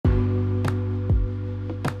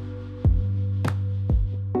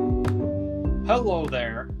Hello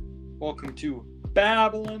there. Welcome to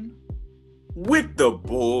Babylon with the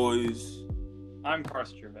boys. I'm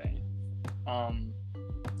Carson Gervais.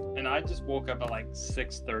 And I just woke up at like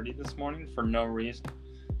 6:30 this morning for no reason.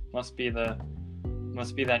 Must be that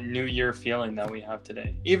New Year feeling that we have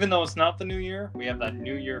today. Even though it's not the New Year, we have that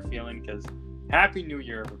New Year feeling because Happy New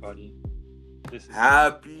Year, everybody. This is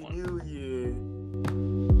Happy New Year.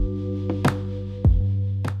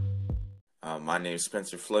 My name's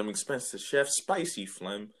Spencer Fleming, Spencer Chef, Spicy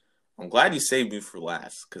Flem. I'm glad you saved me for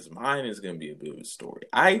last, because mine is going to be a bit of a story.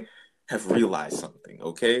 I have realized something,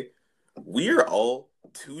 okay? We're all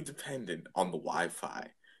too dependent on the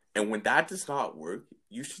Wi-Fi. And when that does not work,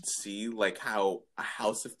 you should see like how a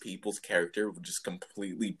house of people's character would just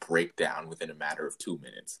completely break down within a matter of 2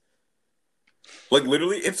 minutes. Like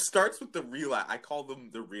literally, it starts with the I call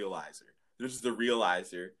them the realizer. There's the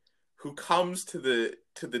realizer who comes to the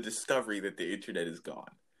discovery that the internet is gone.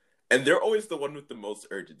 And they're always the one with the most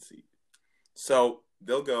urgency. So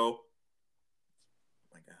they'll go, oh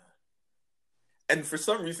my God. And for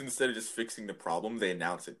some reason, instead of just fixing the problem, they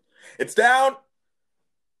announce it. It's down!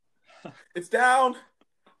 It's down!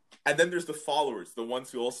 And then there's the followers, the ones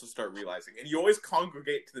who also start realizing. And you always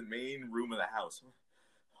congregate to the main room of the house.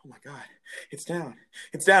 Oh my God, it's down.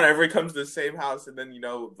 It's down. Everybody comes to the same house. And then,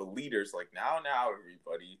 the leader's like, now,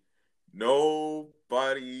 everybody.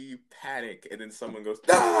 Nobody panic. And then someone goes,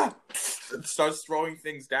 ah! And starts throwing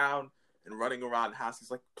things down and running around the house.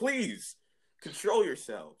 He's like, please, control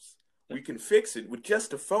yourselves. We can fix it with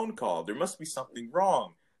just a phone call. There must be something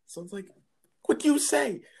wrong. Someone's like, what do you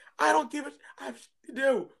say? I don't give it. I have to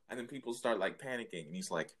do. And then people start like panicking. And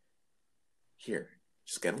he's like, here,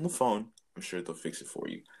 just get on the phone. I'm sure they'll fix it for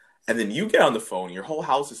you. And then you get on the phone. Your whole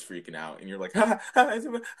house is freaking out. And you're like, and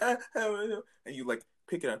you like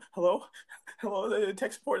pick it up. Hello, the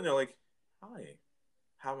tech support. And they're like, hi,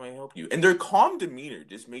 how may I help you? And their calm demeanor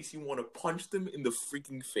just makes you want to punch them in the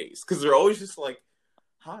freaking face. Because they're always just like,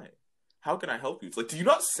 hi, how can I help you? It's like, do you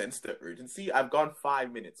not sense the urgency? I've gone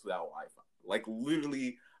 5 minutes without Wi-Fi. Like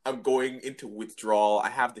literally, I'm going into withdrawal. I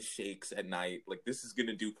have the shakes at night. Like this is going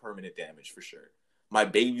to do permanent damage for sure. My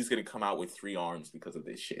baby's going to come out with 3 arms because of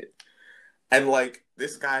this shit. And like,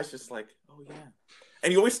 this guy's just like, oh yeah.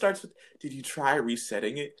 And he always starts with, did you try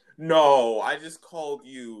resetting it? No, I just called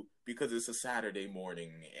you because it's a Saturday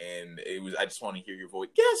morning and I just want to hear your voice.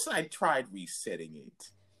 Yes, I tried resetting it,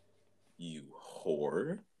 you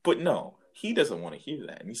whore. But no, he doesn't want to hear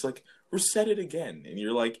that. And he's like, reset it again. And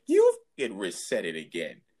you're like, you can reset it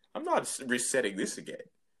again. I'm not resetting this again.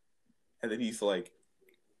 And then he's like,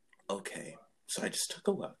 okay. So I just took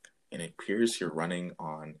a look and it appears you're running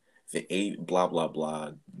on the 8 blah, blah,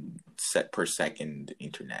 blah set per second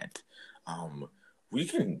internet. We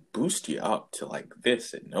can boost you up to like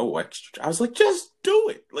this at no extra. I was like, just do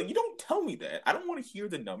it. Like, you don't tell me that. I don't want to hear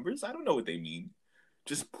the numbers. I don't know what they mean.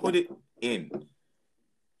 Just put it in.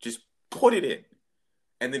 Just put it in.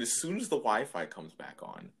 And then as soon as the Wi-Fi comes back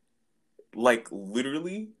on, like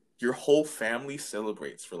literally your whole family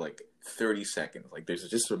celebrates for like 30 seconds. Like there's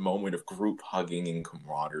just a moment of group hugging and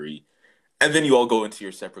camaraderie. And then you all go into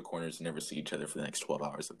your separate corners and never see each other for the next 12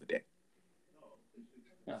 hours of the day.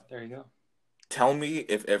 Yeah, there you go. Tell me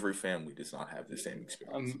if every family does not have the same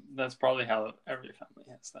experience. That's probably how every family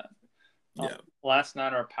has that. Yeah. Last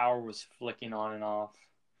night our power was flicking on and off.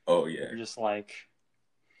 Oh, yeah. We were just like,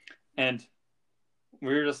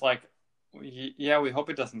 yeah, we hope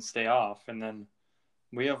it doesn't stay off. And then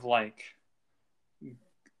we have like,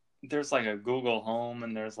 there's like a Google Home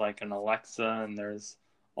and there's like an Alexa and there's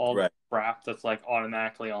all the crap that's like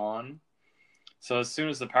automatically on. So as soon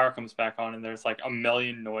as the power comes back on and there's like a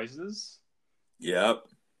million noises. Yep.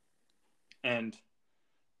 And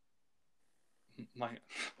my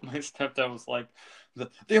stepdad was like,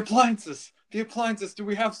 the appliances, do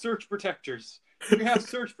we have surge protectors? Do we have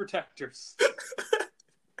surge protectors?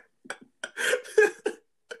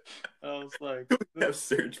 I was like, we have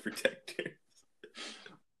surge protectors.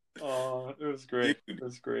 Oh, it was great. Dude, it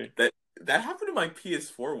was great. That happened to my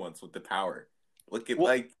PS4 once with the power.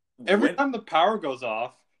 Every time the power goes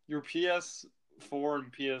off, your PS4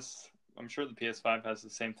 and I'm sure the PS5 has the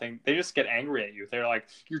same thing. They just get angry at you. They're like,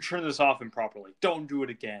 you turn this off improperly. Don't do it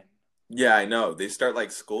again. Yeah, I know. They start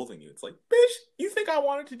like scolding you. It's like, bitch, you think I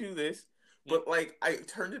wanted to do this? But like, I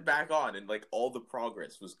turned it back on and like all the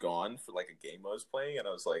progress was gone for like a game I was playing. And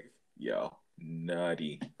I was like, yo,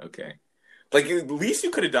 nutty. Okay. Like, at least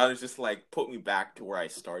you could have done is just like put me back to where I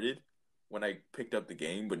started when I picked up the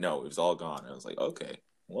game. But no, it was all gone. I was like, okay,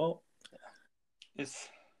 well. It's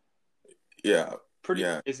pretty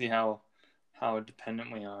crazy how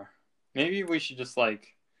dependent we are. Maybe we should just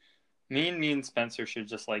like Me and Spencer should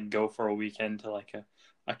just like go for a weekend to like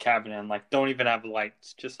a cabin and like don't even have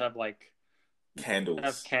lights, just have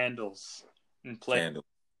Candles. candles and Candles.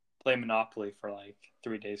 play Monopoly for like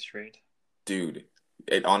 3 days straight. Dude,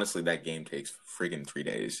 honestly, that game takes friggin' 3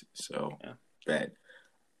 days. So, Yeah. bet.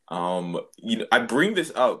 I bring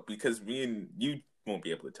this up because me and you won't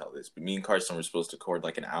be able to tell this, but me and Carson were supposed to record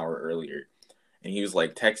like an hour earlier, and he was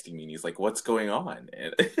like texting me, and he's like, "What's going on?"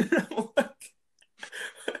 And I'm like,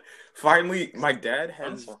 finally, my dad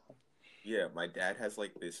has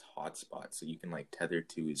like this hotspot, so you can like tether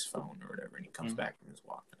to his phone or whatever, and he comes back from his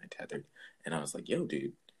walk, and I tethered, and I was like, "Yo,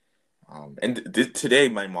 dude." Today,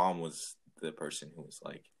 my mom was the person who was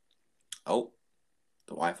like, "Oh,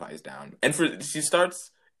 the Wi-Fi is down," and she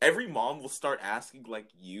starts. Every mom will start asking like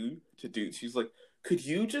you to do. She's like, "Could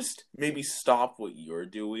you just maybe stop what you're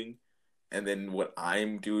doing, and then what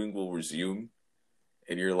I'm doing will resume?"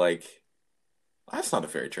 And you're like, "That's not a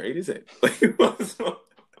fair trade, is it?"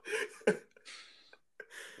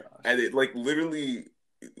 And it like literally,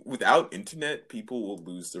 without internet, people will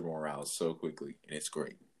lose their morale so quickly, and it's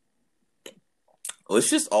great. Let's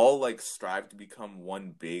just all like strive to become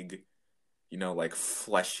one big, like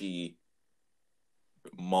fleshy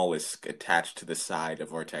mollusk attached to the side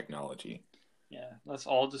of our technology. Yeah, let's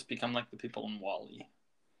all just become like the people in Wall-E.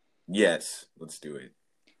 Yes, let's do it.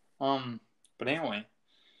 But anyway,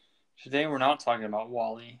 today we're not talking about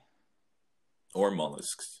Wall-E. Or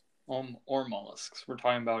mollusks. Or mollusks. We're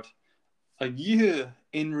talking about a year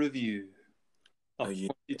in review of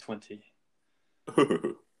 2020.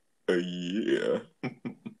 A year.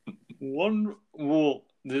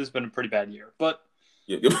 This has been a pretty bad year, but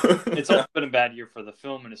Yep. it's also been a bad year for the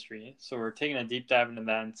film industry. So we're taking a deep dive into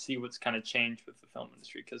that and see what's kind of changed with the film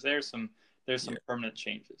industry, because there's some permanent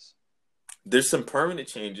changes. There's some permanent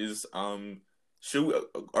changes. Are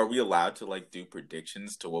we allowed to like do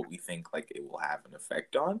predictions to what we think like it will have an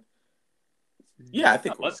effect on? Yeah, I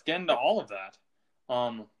think let's get into all of that.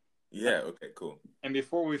 Yeah. Okay. Cool. And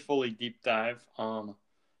before we fully deep dive,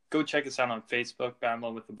 go check us out on Facebook,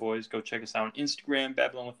 Babylon with the Boys. Go check us out on Instagram,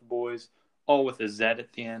 Babylon with the Boys, all with a Z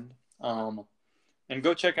at the end. And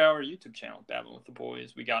go check out our YouTube channel, Babylon with the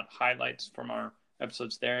Boys. We got highlights from our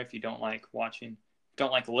episodes there. If you don't like watching,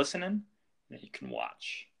 don't like listening, then you can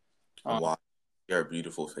watch. Watch our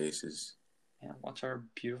beautiful faces. Yeah, watch our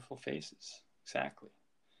beautiful faces. Exactly.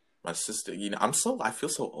 My sister, I feel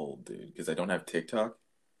so old, dude, because I don't have TikTok.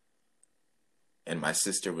 And my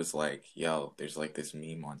sister was like, "Yo, there's like this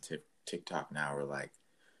meme on TikTok now where like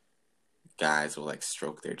guys will like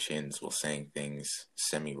stroke their chins while saying things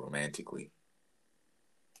semi-romantically."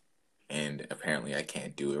 And apparently I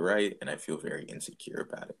can't do it right, and I feel very insecure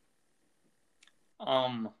about it.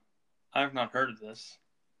 I've not heard of this.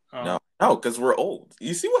 No, because we're old.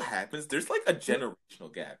 You see what happens? There's like a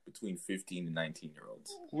generational gap between 15 and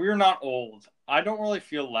 19-year-olds. We're not old. I don't really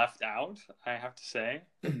feel left out, I have to say.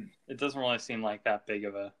 It doesn't really seem like that big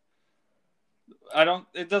of a...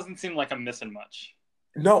 It doesn't seem like I'm missing much.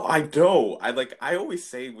 No, I don't. I always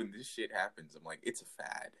say when this shit happens, I'm like, it's a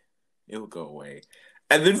fad. It'll go away.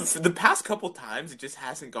 And then for the past couple times, it just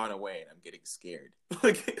hasn't gone away, and I'm getting scared.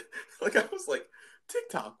 Like I was like,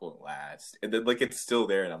 TikTok won't last, and then like it's still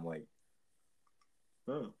there, and I'm like,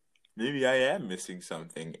 oh, maybe I am missing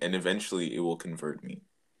something, and eventually it will convert me.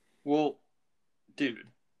 Well, dude,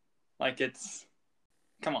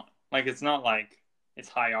 come on, it's not like it's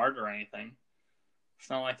high art or anything. It's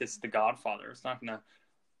not like it's The Godfather. It's not gonna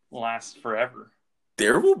last forever.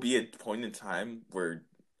 There will be a point in time where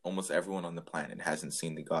almost everyone on the planet hasn't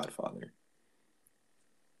seen The Godfather.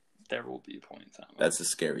 There will be a point in time. That's a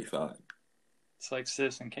scary thought. It's like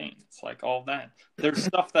Citizen Kane. It's like all that. There's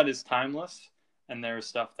stuff that is timeless, and there's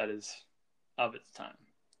stuff that is of its time.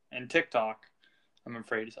 And TikTok, I'm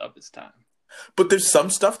afraid, is of its time. But there's some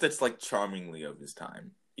stuff that's like charmingly of its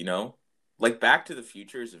time, Like Back to the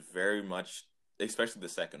Future is very much, especially the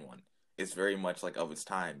second one, is very much like of its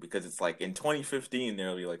time, because it's like in 2015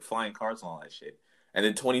 there'll be like flying cars and all that shit. And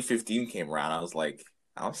then 2015 came around, I was like,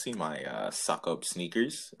 I don't see my suck up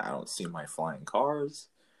sneakers. I don't see my flying cars.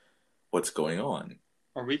 What's going on?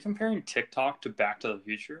 Are we comparing TikTok to Back to the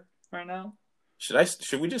Future right now?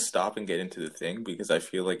 Should we just stop and get into the thing, because I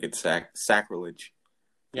feel like it's sacrilege.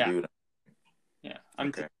 Yeah. Yeah.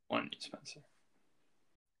 I'm disappointed, Spencer.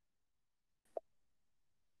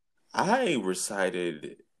 I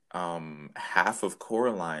recited half of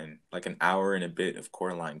Coraline, like an hour and a bit of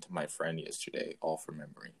Coraline, to my friend yesterday, all from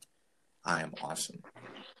memory. I am awesome.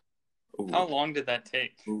 Ooh. How long did that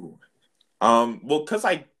take? Ooh. Well, because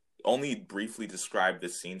I only briefly described the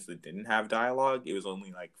scenes that didn't have dialogue, it was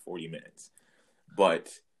only like 40 minutes. But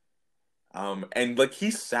And like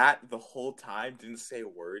he sat the whole time, didn't say a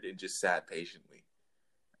word, and just sat patiently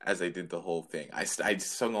as I did the whole thing. I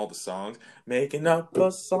sung all the songs, making up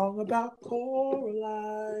a song about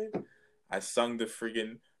Coraline. I sung the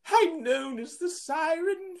friggin' I'm known as the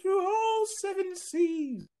siren through all seven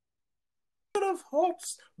seas of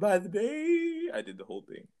hearts by the bay. I did the whole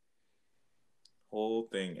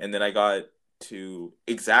thing, and then I got to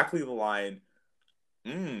exactly the line.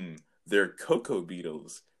 They're cocoa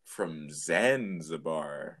beetles from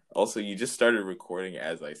Zanzibar. Also, you just started recording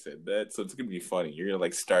as I said that, so it's gonna be funny. You're gonna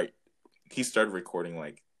like start. He started recording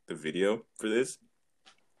like the video for this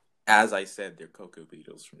as I said they're cocoa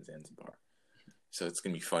beetles from Zanzibar. So it's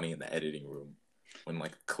gonna be funny in the editing room when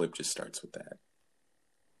like a clip just starts with that.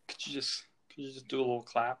 Could you just do a little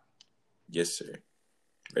clap? Yes, sir.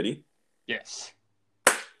 Ready? Yes.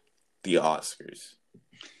 The Oscars.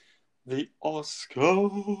 The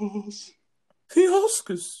Oscars. The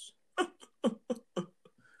Oscars.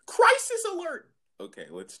 Crisis alert. Okay,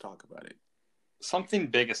 let's talk about it. Something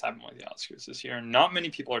big has happened with the Oscars this year, and not many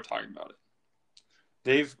people are talking about it.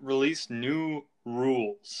 They've released new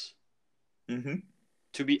rules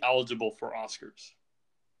to be eligible for Oscars.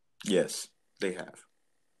 Yes, they have.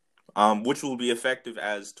 Which will be effective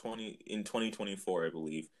as 2024, I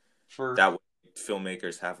believe. That way,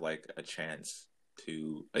 filmmakers have like a chance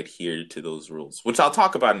to adhere to those rules, which I'll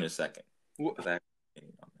talk about in a second.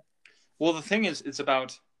 Well, the thing is, it's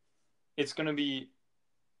going to be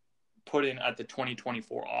put in at the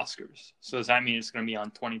 2024 Oscars. So does that mean it's going to be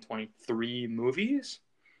on 2023 movies?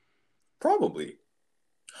 Probably.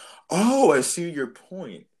 Oh, I see your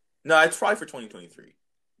point. No, it's probably for 2023.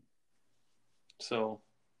 So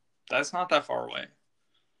that's not that far away.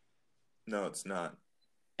 No, it's not.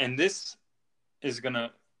 And this is going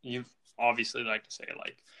to, you obviously like to say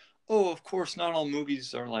like, oh, of course not all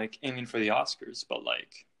movies are like aiming for the Oscars, but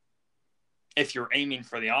like if you're aiming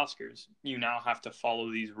for the Oscars, you now have to follow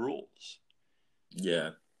these rules.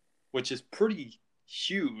 Yeah. Which is pretty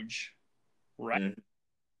huge, right? Mm-hmm.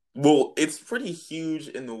 Well, it's pretty huge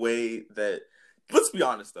in the way that, let's be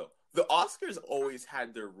honest though, the Oscars always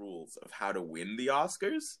had their rules of how to win the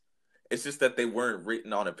Oscars. It's just that they weren't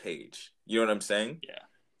written on a page. You know what I'm saying? Yeah.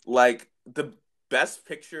 Like, the best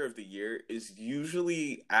picture of the year is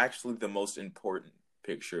usually actually the most important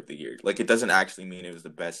picture of the year. Like, it doesn't actually mean it was the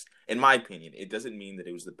best, in my opinion, it doesn't mean that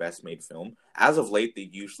it was the best made film. As of late,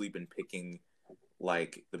 they've usually been picking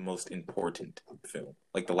like the most important film,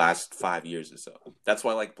 like the last 5 years or so. That's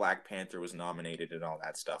why like Black Panther was nominated and all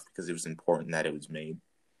that stuff, because it was important that it was made.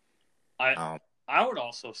 I would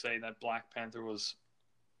also say that Black Panther was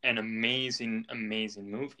an amazing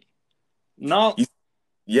movie. Not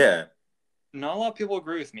a lot of people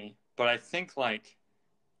agree with me, but I think like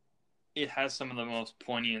it has some of the most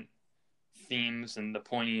poignant themes and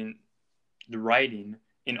the writing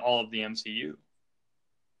in all of the MCU.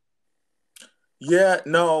 Yeah,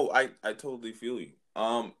 no, I totally feel you.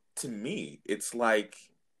 To me, it's like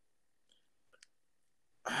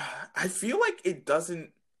I feel like it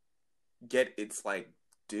doesn't get its like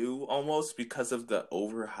due almost because of the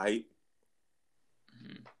overhype.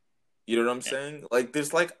 Mm-hmm. You know what I'm saying? Like,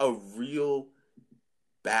 there's like a real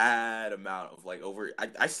bad amount of like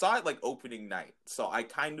I saw it like opening night, so I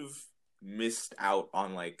kind of missed out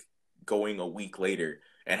on like going a week later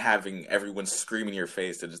and having everyone scream in your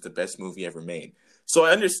face that it's the best movie ever made. So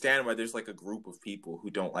I understand why there's like a group of people who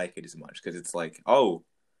don't like it as much, because it's like, oh,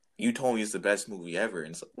 you told me it's the best movie ever,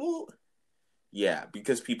 and it's like, well, yeah,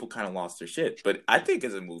 because people kind of lost their shit. But I think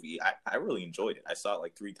as a movie, I really enjoyed it. I saw it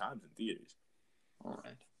like 3 times in theaters. All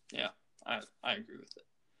right, yeah, I agree with it.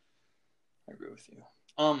 I agree with you.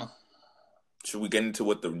 Should we get into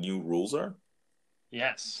what the new rules are?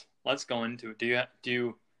 Yes, let's go into it. Do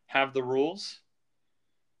you have the rules?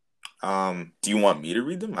 Do you want me to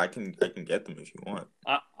read them? I can get them if you want.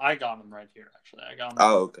 I got them right here. Actually, I got them.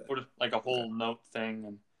 Oh, okay. Like a whole note thing,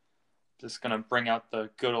 and just gonna bring out the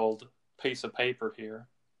good old piece of paper here.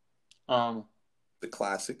 The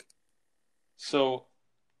classic. So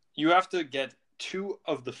you have to get 2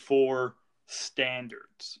 of the 4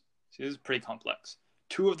 standards. See, this is pretty complex.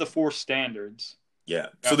 2 of the 4 standards. Yeah.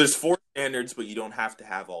 So there's 4 standards, but you don't have to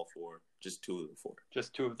have all 4. Just 2 of the 4.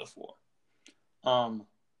 Just 2 of the 4.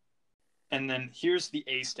 And then here's the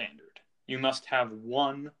A standard. You must have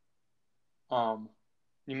one.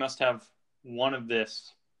 You must have one of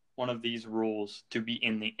these rules to be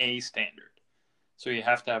in the A standard. So you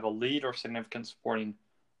have to have a lead or significant supporting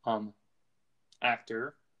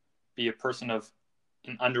actor, be a person of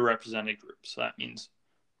an underrepresented group. So that means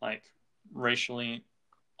like racially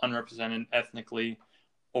unrepresented, ethnically,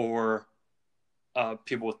 or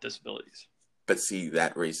people with disabilities. But see,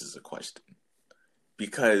 that raises a question.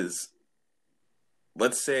 Because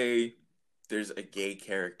let's say there's a gay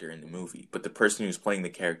character in the movie, but the person who's playing the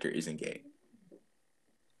character isn't gay.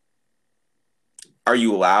 Are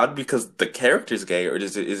you allowed because the character's gay, or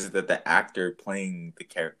is it that the actor playing the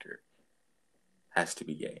character has to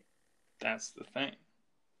be gay? That's the thing.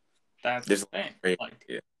 That's There's the thing. a Like,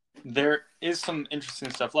 yeah. there is some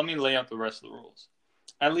interesting stuff. Let me lay out the rest of the rules.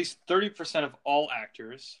 At least 30% of all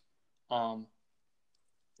actors,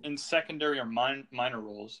 in secondary or minor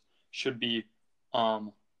roles should be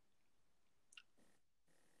the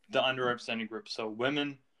underrepresented group. So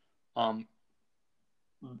women of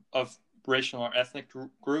racial or ethnic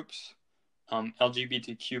groups,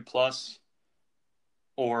 LGBTQ plus,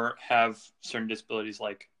 or have certain disabilities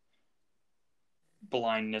like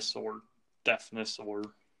blindness or deafness or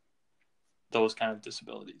those kind of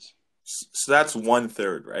disabilities. So that's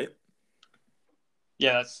 1/3, right?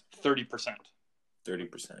 Yeah, that's 30%.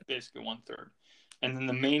 30%. Basically 1/3. And then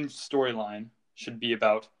the main storyline should be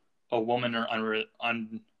about a woman or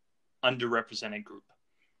underrepresented group.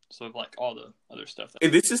 So like all the other stuff.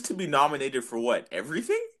 And this is to be nominated for what?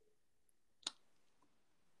 Everything?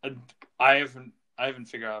 I haven't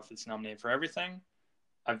figured out if it's nominated for everything.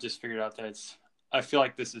 I've just figured out that I feel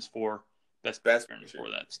like this is for best picture for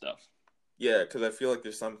that stuff. Yeah, because I feel like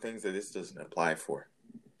there's some things that this doesn't apply for.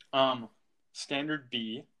 Standard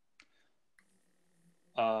B.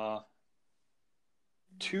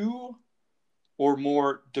 2 or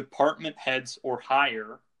more department heads or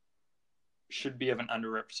higher should be of an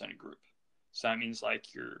underrepresented group. So that means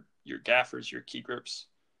like your gaffers, your key grips,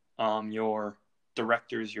 your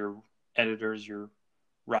directors, your editors, your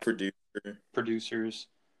producers.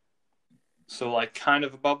 So like kind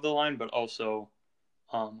of above the line, but also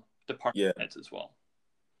department heads as well.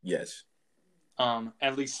 Yes.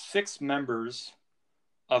 At least 6 members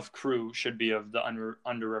of crew should be of the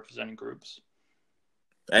underrepresented groups.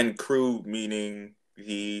 And crew meaning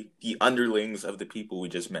the underlings of the people we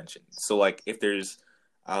just mentioned. So like if there's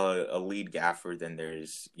a lead gaffer, then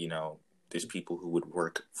there's people who would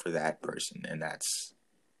work for that person, and that's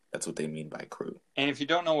what they mean by crew. And if you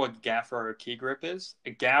don't know what gaffer or key grip is,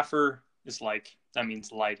 a gaffer is like, that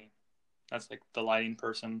means lighting. That's like the lighting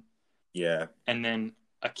person. Yeah. And then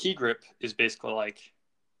a key grip is basically like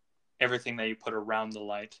everything that you put around the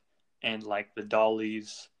light and like the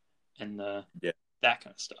dollies and that kind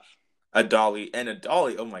of stuff. A dolly.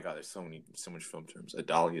 Oh my god, there's so much film terms. A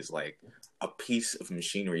dolly is like a piece of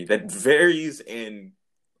machinery that varies in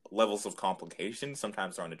levels of complication.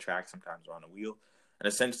 Sometimes they're on a track, sometimes they're on a wheel. And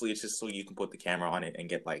essentially it's just so you can put the camera on it and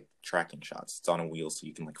get like tracking shots. It's on a wheel so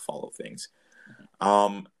you can like follow things.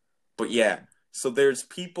 Mm-hmm. But yeah, so there's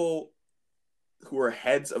people who are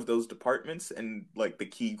heads of those departments and like the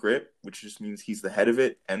key grip, which just means he's the head of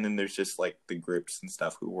it, and then there's just like the grips and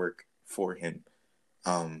stuff who work for him.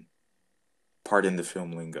 Pardon the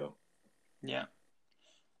film lingo. Yeah.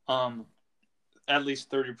 At least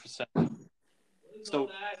 30%. So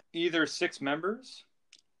either 6 members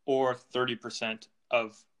or 30%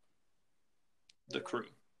 of the crew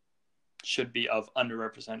should be of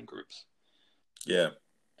underrepresented groups. Yeah.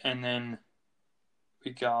 And then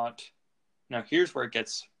we got, now here's where it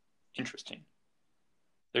gets interesting.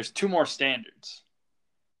 There's 2 more standards.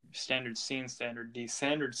 Standard C and Standard D.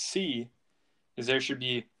 Standard C is there should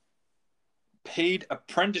be paid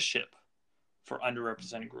apprenticeship for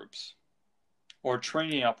underrepresented groups or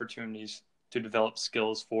training opportunities to develop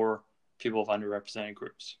skills for people of underrepresented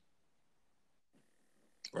groups.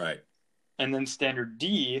 Right. And then Standard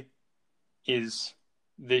D is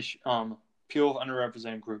people of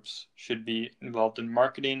underrepresented groups should be involved in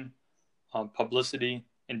marketing, publicity,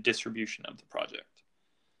 and distribution of the project.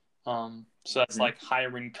 So that's like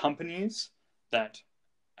hiring companies that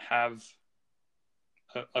have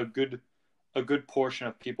a good portion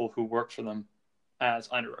of people who work for them as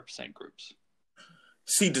underrepresented groups.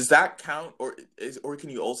 See, does that count, or can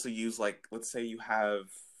you also use, like, let's say you have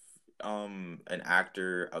an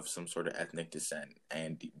actor of some sort of ethnic descent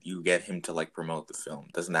and you get him to like promote the film?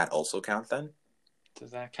 Doesn't that also count then?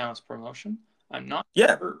 Does that count as promotion? I'm not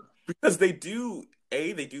sure. Because they do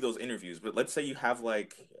those interviews, but let's say you have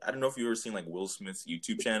like, I don't know if you've ever seen like Will Smith's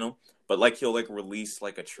YouTube channel, but like he'll like release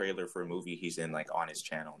like a trailer for a movie he's in like on his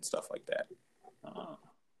channel and stuff like that.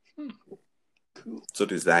 Cool. So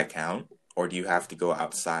does that count? Or do you have to go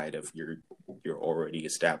outside of your already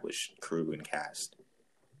established crew and cast?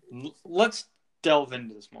 Let's delve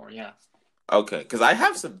into this more, yeah. Okay, because I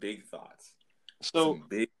have some big thoughts. So some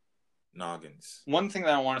big noggins. One thing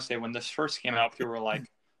that I want to say, when this first came out, people were like,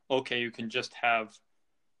 okay, you can just have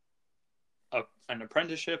an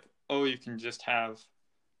apprenticeship, or you can just have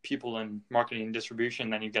people in marketing and distribution,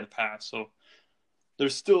 then you get a pass. So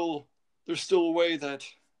there's still a way that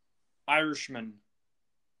Irishman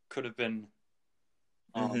could have been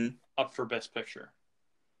up for Best Picture.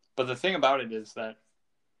 But the thing about it is that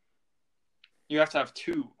you have to have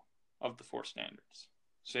 2 of the 4 standards.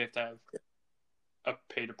 So you have to have a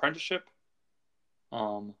paid apprenticeship,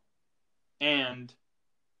 and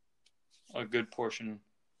a good portion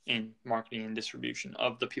in marketing and distribution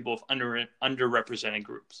of the people of underrepresented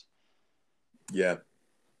groups. Yeah.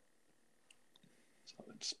 So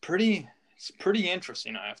it's pretty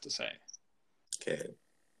interesting, I have to say. Okay.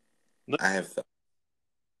 I have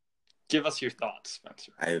Give us your thoughts,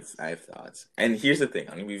 Spencer. I have thoughts. And here's the thing.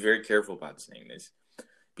 I'm going to be very careful about saying this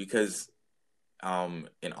because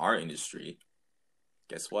in our industry,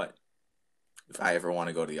 guess what? If I ever want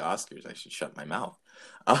to go to the Oscars, I should shut my mouth.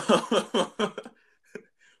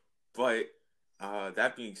 But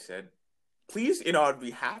that being said, please, I'd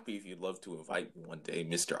be happy if you'd love to invite me one day,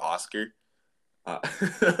 Mr. Oscar.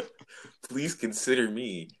 Please consider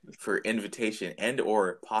me for invitation and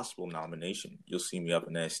or possible nomination. You'll see me up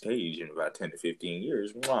on that stage in about 10 to 15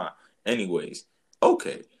 years. Mwah. Anyways,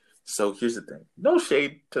 okay. So here's the thing. No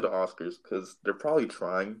shade to the Oscars because they're probably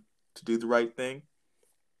trying to do the right thing.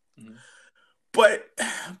 Mm-hmm. But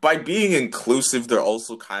by being inclusive, they're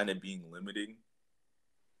also kind of being limiting.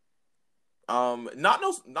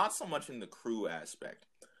 Not so much in the crew aspect,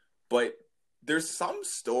 but there's some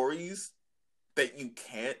stories that you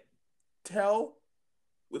can't tell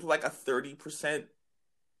with like a 30%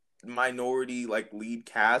 minority like lead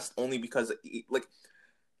cast, only because like,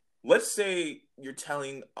 let's say you're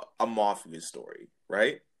telling a mafia story,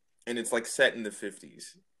 right? And it's like set in the 50s.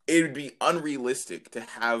 It would be unrealistic to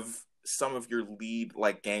have some of your lead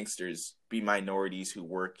like gangsters be minorities who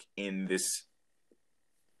work in this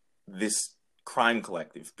crime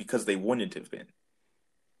collective because they wouldn't have been.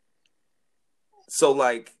 So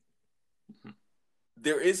like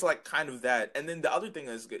there is like kind of that. And then the other thing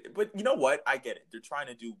is good. But you know what? I get it. They're trying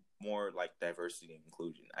to do more like diversity and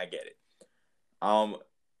inclusion. I get it.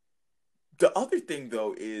 The other thing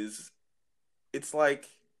though is it's like,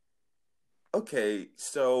 okay,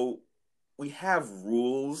 so we have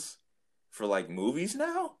rules for like movies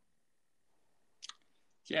now.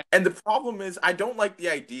 Yeah. And the problem is I don't like the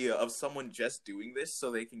idea of someone just doing this so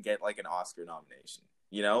they can get like an Oscar nomination.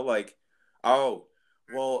 Like, oh,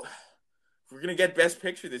 well, we're going to get Best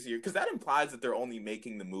Picture this year. Because that implies that they're only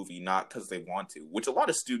making the movie not because they want to, which a lot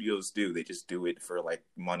of studios do. They just do it for like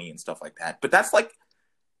money and stuff like that. But that's like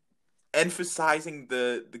emphasizing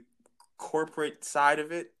the corporate side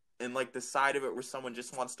of it and like the side of it where someone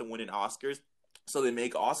just wants to win an Oscars. So they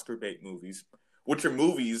make Oscar bait movies, which are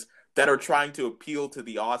movies that are trying to appeal to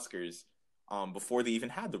the Oscars before they even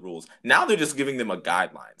had the rules. Now they're just giving them a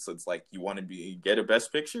guideline. So it's like, you want to get a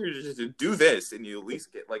Best Picture? Just do this, and you at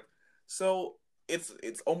least get like. So it's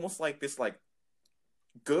almost like this like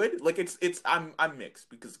good. Like I'm mixed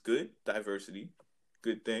because good diversity,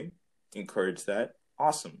 good thing, encourage that,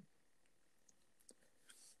 awesome.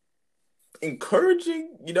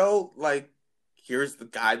 Encouraging, like here's the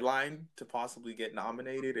guideline to possibly get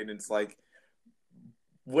nominated, and it's like,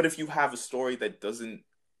 what if you have a story that doesn't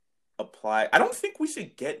apply? I don't think we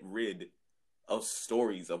should get rid of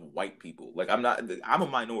stories of white people. Like I'm a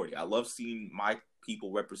minority. I love seeing my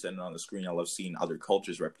people represented on the screen. I love seeing other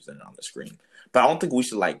cultures represented on the screen. But I don't think we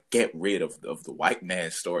should like get rid of the white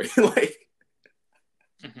man story. Like,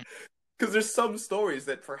 because there's some stories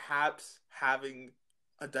that perhaps having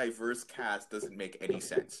a diverse cast doesn't make any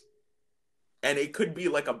sense. And it could be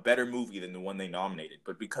like a better movie than the one they nominated,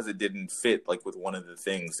 but because it didn't fit like with one of the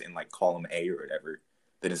things in like column A or whatever,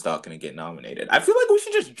 then it's not going to get nominated. I feel like we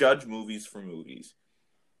should just judge movies for movies.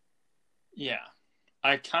 Yeah.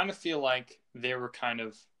 I kind of feel like the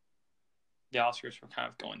Oscars were kind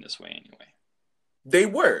of going this way anyway. They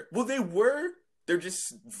were. Well, they were. They're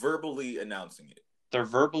just verbally announcing it. They're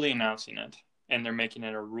verbally announcing it, and they're making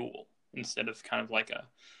it a rule instead of kind of like a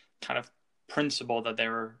kind of principle that they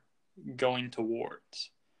were going towards.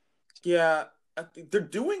 Yeah, they're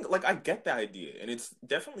doing, like, I get the idea, and it's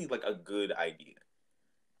definitely, like, a good idea.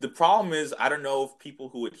 The problem is, I don't know if people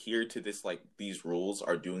who adhere to this, like, these rules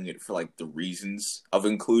are doing it for, like, the reasons of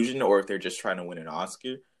inclusion, or if they're just trying to win an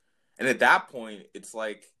Oscar. And at that point, it's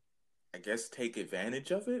like, I guess take advantage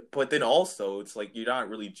of it, but then also, it's like, you're not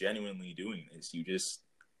really genuinely doing this. You just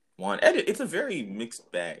want edit. It's a very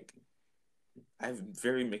mixed bag. I have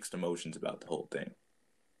very mixed emotions about the whole thing.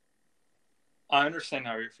 I understand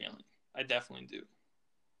how you're feeling. I definitely do.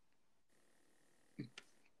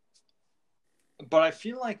 But I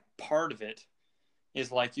feel like part of it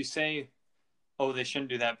is like you say, oh, they shouldn't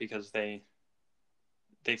do that because they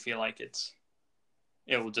they feel like it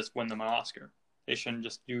will just win them an Oscar. They shouldn't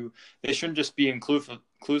just be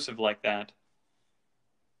inclusive like that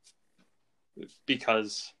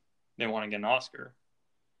because they want to get an Oscar.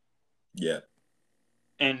 Yeah.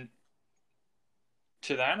 And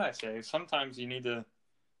to that I say, sometimes you need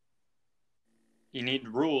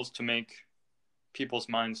rules to make people's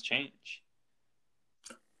minds change.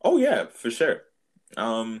 Oh yeah, for sure.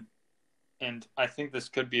 And I think this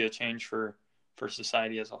could be a change for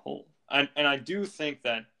society as a whole. And I do think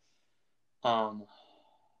that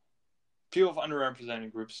people of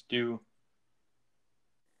underrepresented groups do.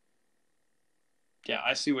 Yeah,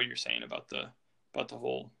 I see what you're saying about the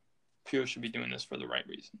whole. People should be doing this for the right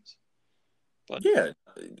reasons. But yeah,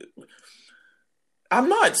 I'm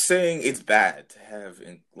not saying it's bad to have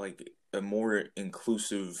like a more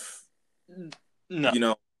inclusive. no, You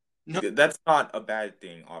know, no, that's not a bad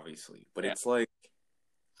thing, obviously. But yeah. it's like,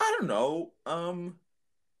 I don't know.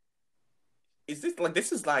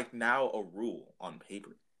 This is like now a rule on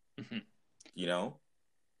paper? Mm-hmm. You know.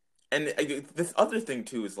 And this other thing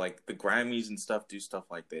too is like the Grammys and stuff do stuff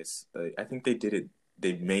like this. I think they did it.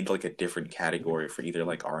 They made like a different category for either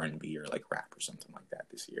like R&B or like rap or something like that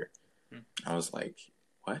this year. I was like,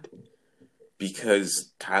 what?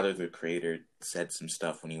 Because Tyler the Creator said some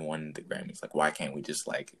stuff when he won the Grammys. Like, why can't we just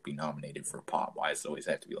like be nominated for pop? Why does it always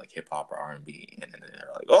have to be like hip hop or R&B? And then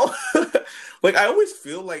they're like, oh, like I always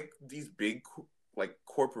feel like these big like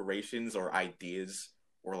corporations or ideas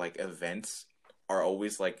or like events are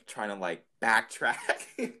always like trying to like backtrack.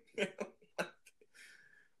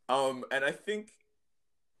 And I think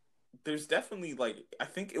there's definitely like I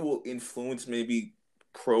think it will influence maybe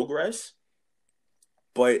progress,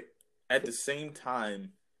 but at the same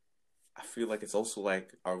time, I feel like it's also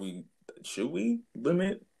like, should we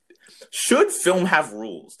limit? Should film have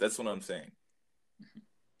rules? That's what I'm saying.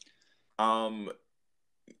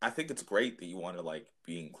 I think it's great that you want to like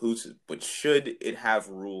be inclusive, but should it have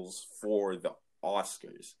rules for the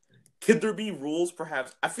Oscars? Could there be rules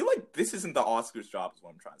perhaps? I feel like this isn't the Oscars' job is what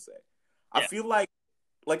I'm trying to say. I feel like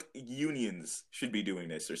unions should be doing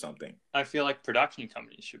this or something. I feel like production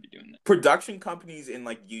companies should be doing that. Production companies and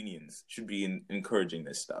like unions should be encouraging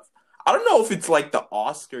this stuff. I don't know if it's like the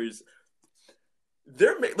Oscars.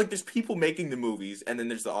 There's people making the movies, and then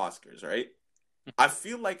there's the Oscars, right? I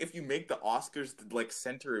feel like if you make the Oscars the like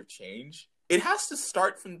center of change, it has to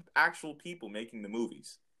start from actual people making the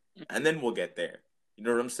movies, and then we'll get there. You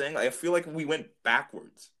know what I'm saying? Like, I feel like we went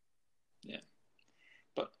backwards. Yeah,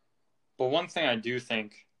 but one thing I do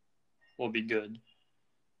think will be good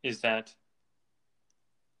is that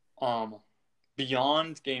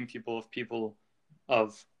beyond getting people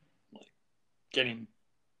of like getting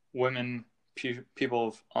women,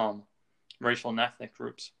 people of racial and ethnic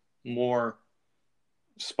groups more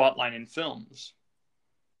spotlight in films,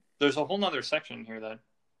 there's a whole nother section here that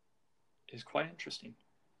is quite interesting.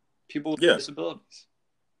 People with disabilities.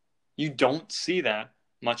 You don't see that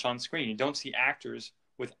much on screen. You don't see actors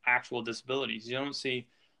with actual disabilities. You don't see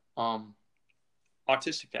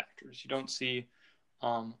autistic actors. You don't see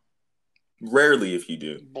rarely, if you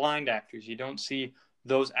do, blind actors. You don't see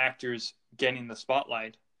those actors getting the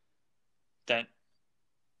spotlight that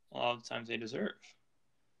a lot of the times they deserve.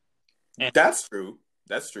 And that's true.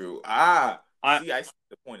 That's true. I see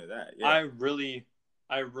the point of that. Yeah. I really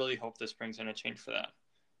hope this brings in a change for that.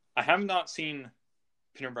 I have not seen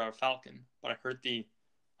Peanut Butter Falcon, but I heard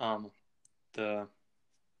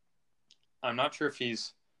I'm not sure if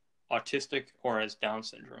he's autistic or has Down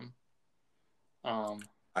syndrome. I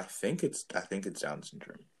think it's Down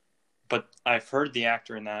syndrome. But I've heard the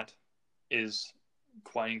actor in that is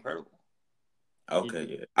quite incredible.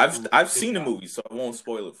 Okay, yeah. I've seen the movie, so I won't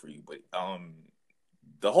spoil it for you. But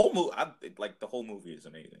the whole movie is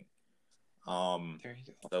amazing. There you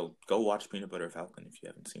go. So go watch Peanut Butter Falcon if you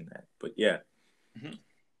haven't seen that. But yeah,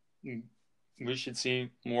 we should see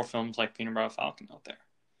more films like Peanut Butter Falcon out there,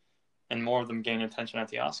 and more of them gain attention at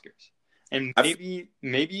the Oscars. And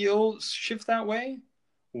maybe it'll shift that way.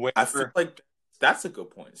 I feel like that's a good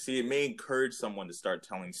point. See, it may encourage someone to start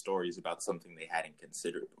telling stories about something they hadn't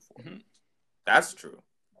considered before. Mm-hmm. That's true.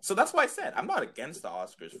 So that's why I said I'm not against the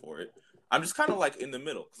Oscars for it. I'm just kind of like in the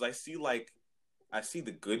middle because I see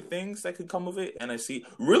the good things that could come of it, and I see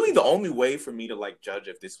really the only way for me to like judge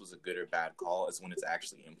if this was a good or bad call is when it's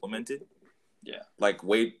actually implemented. Yeah. Like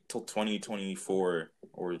wait till 2024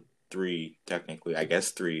 or 3, technically. I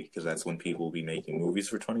guess 3 because that's when people will be making movies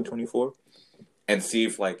for 2024, and see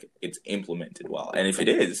if like it's implemented well. And if it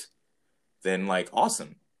is, then like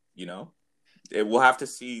awesome, you know. We'll have to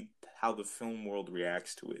see how the film world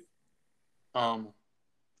reacts to it. And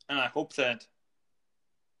I hope that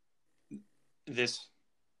this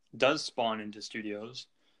does spawn into studios.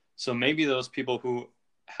 So maybe those people who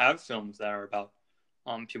have films that are about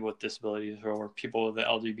people with disabilities or people of the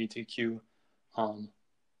LGBTQ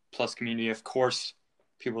plus community, of course,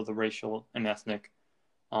 people of the racial and ethnic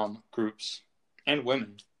groups and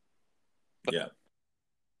women. But yeah.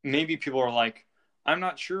 maybe people are like, I'm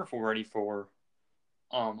not sure if we're ready for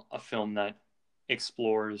a film that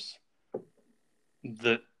explores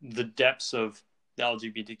the depths of the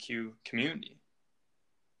LGBTQ community.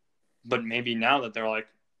 But maybe now that they're like,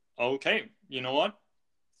 okay, you know what?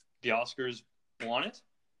 The Oscars want it.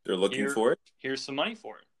 They're looking for it. Here's some money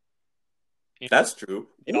for it. That's true.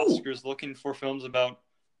 The Oscars looking for films about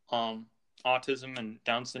autism and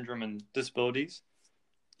Down syndrome and disabilities.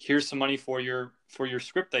 Here's some money for your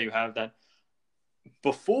script that you have that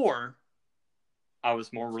before I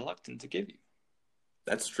was more reluctant to give you.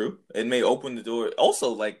 That's true. It may open the door. Also,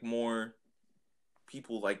 like more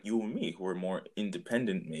people like you and me who are more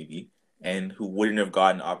independent, maybe, and who wouldn't have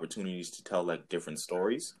gotten opportunities to tell like different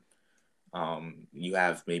stories. You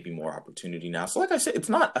have maybe more opportunity now. So, like I said, it's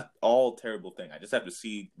not an all terrible thing. I just have to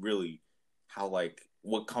see really how like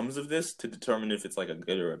what comes of this to determine if it's like a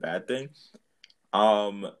good or a bad thing.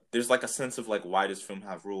 There's like a sense of like why does film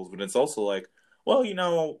have rules, but it's also like, well, you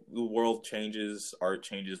know, the world changes, art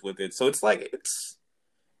changes with it, so it's like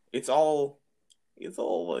it's all a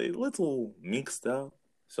little mixed up.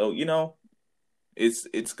 So you know,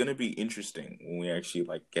 it's gonna be interesting when we actually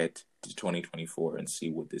like get to 2024 and see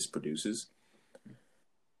what this produces.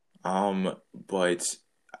 But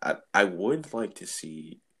I would like to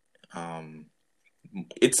see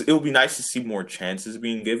it'll be nice to see more chances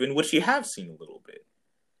being given, which you have seen a little bit.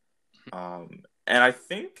 And I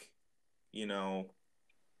think, you know,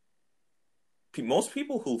 most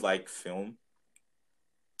people who like film,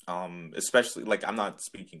 especially like I'm not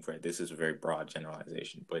speaking for it, this is a very broad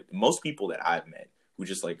generalization, but most people that I've met who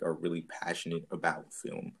just like are really passionate about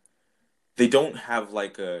film, they don't have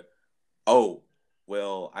like oh,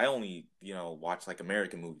 well, I only, you know, watch like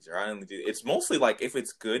American movies, or I only do. It's mostly like if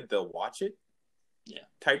it's good, they'll watch it. Yeah.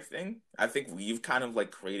 Type thing. I think we've kind of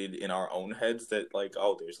like created in our own heads that like,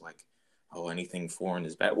 oh, there's like, oh, anything foreign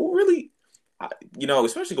is bad. Well, really, you know,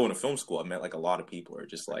 especially going to film school, I met like a lot of people are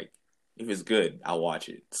just like, if it's good, I'll watch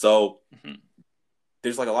it. So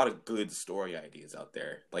there's like a lot of good story ideas out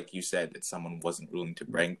there, like you said, that someone wasn't willing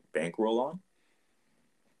to bankroll on.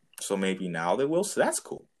 So maybe now they will. So that's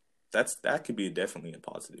cool. That could be definitely a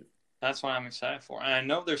positive. That's what I'm excited for. And I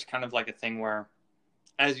know there's kind of like a thing where,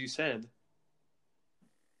 as you said,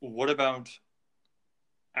 what about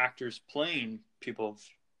actors playing people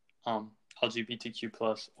of LGBTQ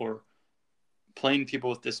plus or playing people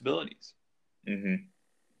with disabilities? Mm-hmm.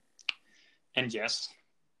 And yes,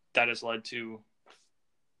 that has led to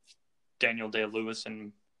Daniel Day-Lewis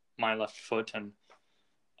and My Left Foot and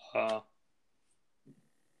who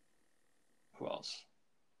else?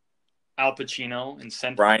 Al Pacino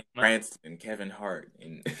and Bryan Cranston and Kevin Hart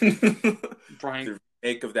in Brian. The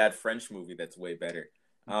remake of that French movie that's way better.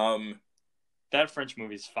 That French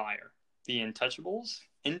movie's fire. The Intouchables?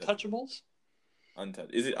 Is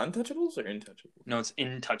it Untouchables or Intouchables? No, it's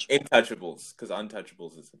Intouchables. Intouchables, because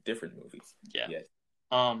Untouchables is a different movie. Yeah. Yes.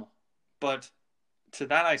 But to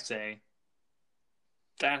that I say,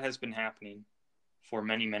 that has been happening for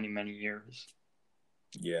many, many, many years.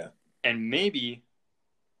 Yeah. And maybe,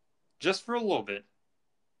 just for a little bit,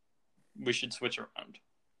 we should switch around.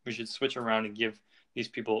 We should switch around and give these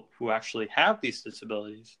people who actually have these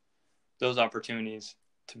disabilities those opportunities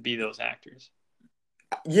to be those actors.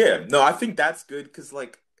 Yeah, no, I think that's good because,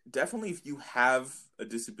 like, definitely if you have a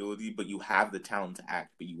disability but you have the talent to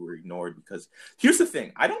act but you were ignored, because here's the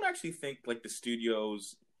thing, I don't actually think like the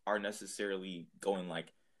studios are necessarily going like,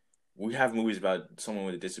 we have movies about someone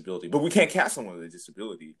with a disability but we can't cast someone with a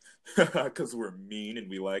disability because we're mean and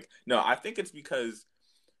we like, no, I think it's because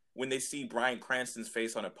when they see Bryan Cranston's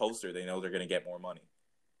face on a poster they know they're going to get more money.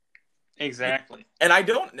 Exactly. And I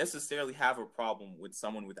don't necessarily have a problem with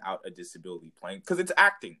someone without a disability playing, because it's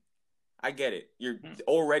acting. I get it. You're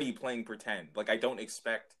already playing pretend. Like, I don't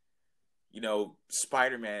expect, you know,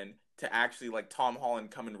 Spider-Man to actually, like, Tom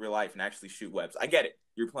Holland come in real life and actually shoot webs. I get it.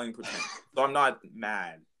 You're playing pretend. So I'm not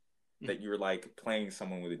mad that you're, like, playing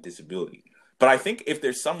someone with a disability. But I think if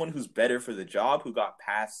there's someone who's better for the job who got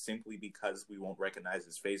passed simply because we won't recognize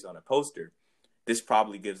his face on a poster, this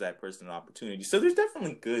probably gives that person an opportunity. So there's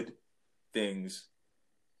definitely good things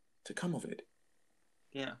to come of it.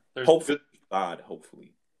 Yeah. Hopefully. God,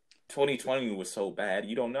 hopefully. 2020 was so bad,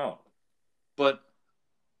 you don't know. But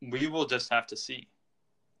we will just have to see.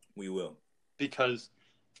 We will. Because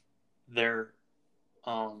there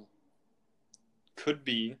could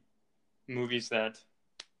be movies that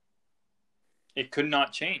it could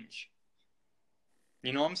not change.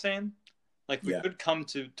 You know what I'm saying? Like, we Yeah. could come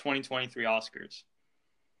to 2023 Oscars,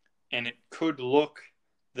 and it could look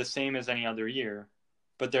the same as any other year,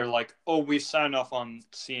 but they're like, oh, we signed off on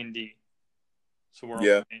C&D, so we're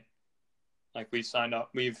Yeah. okay. Like, we signed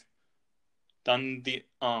up, we've done the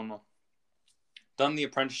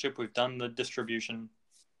apprenticeship, we've done the distribution,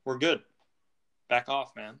 we're good. Back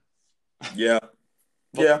off, man. Yeah.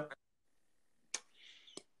 Yeah.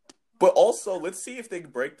 But also, let's see if they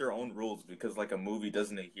break their own rules, because like a movie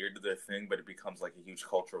doesn't adhere to their thing, but it becomes like a huge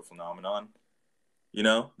cultural phenomenon. You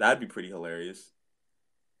know, that'd be pretty hilarious.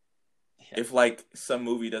 Yeah. If like some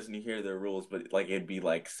movie doesn't adhere to their rules, but like it'd be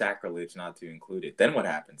like sacrilege not to include it. Then what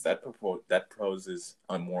happens? That poses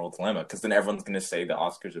a moral dilemma, because then everyone's gonna say the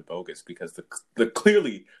Oscars are bogus because the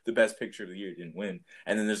clearly the best picture of the year didn't win,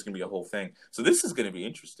 and then there's gonna be a whole thing. So this is gonna be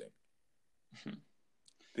interesting.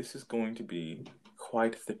 This is going to be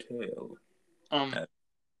quite the tale, as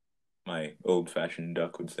my old-fashioned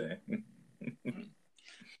duck would say.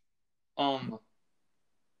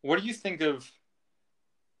 What do you think of?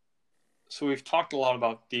 So we've talked a lot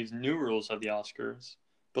about these new rules of the Oscars,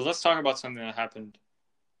 but let's talk about something that happened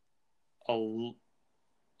a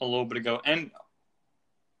little bit ago, and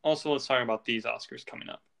also let's talk about these Oscars coming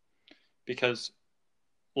up, because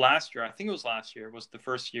last year, I think it was last year, was the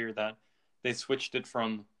first year that they switched it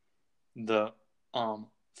from the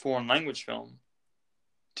foreign language film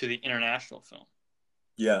to the international film.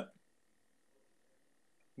 Yeah.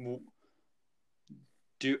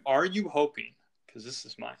 Are you hoping? Because this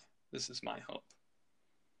is my hope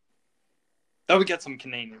that we get some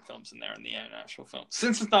Canadian films in there in the international film,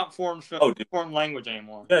 since it's not foreign language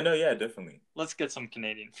anymore. Yeah, no, yeah, definitely. Let's get some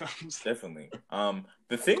Canadian films. Definitely.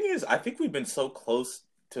 The thing is, I think we've been so close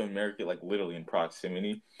to America, like literally in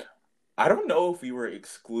proximity. I don't know if we were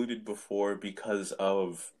excluded before because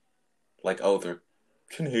of like, oh, they're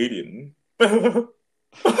Canadian. I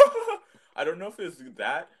don't know if it's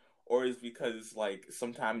that, or is because like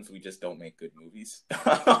sometimes we just don't make good movies.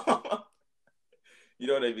 You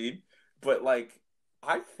know what I mean? But like,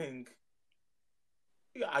 I think,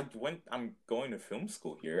 yeah, I'm going to film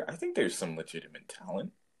school here. I think there's some legitimate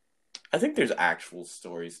talent. I think there's actual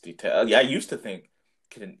stories to tell. Yeah, I used to think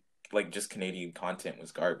like just Canadian content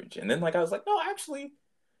was garbage, and then like I was like, no, actually,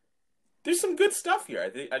 there's some good stuff here.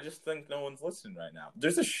 I just think no one's listening right now.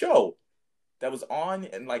 There's a show that was on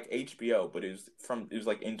in like HBO, but it was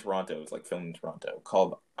like in Toronto. It was like filmed in Toronto,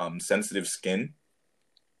 called Sensitive Skin,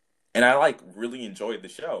 and I like really enjoyed the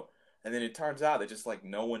show. And then it turns out that just like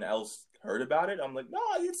no one else heard about it. I'm like, no,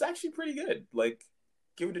 it's actually pretty good. Like,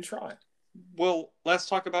 give it a try. Well, let's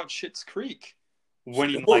talk about Schitt's Creek.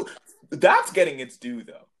 That's getting its due,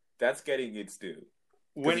 though. That's getting its due.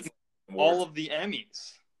 Winning all of the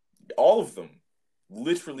Emmys. All of them.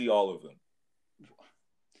 Literally all of them.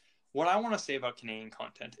 What I want to say about Canadian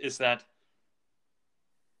content is that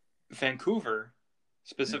Vancouver,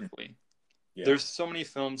 specifically, there's so many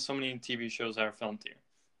films, so many TV shows that are filmed here.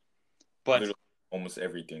 But literally almost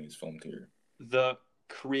everything is filmed here. The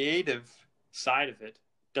creative side of it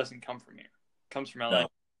doesn't come from here. It comes from LA. No.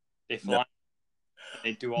 They fly, and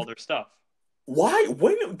they do all their stuff. Why?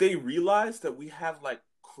 When they realize that we have like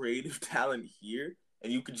creative talent here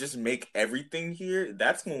and you could just make everything here,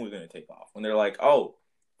 that's when we're going to take off. When they're like, oh,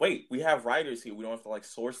 wait, we have writers here. We don't have to like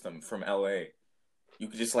source them from LA. You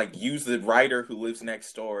could just like use the writer who lives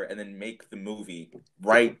next door and then make the movie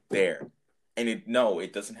right there. And it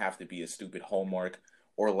doesn't have to be a stupid Hallmark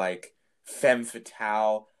or like femme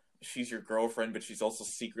fatale. She's your girlfriend, but she's also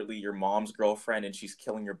secretly your mom's girlfriend, and she's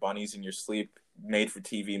killing your bunnies in your sleep.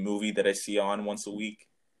 Made-for-TV movie that I see on once a week.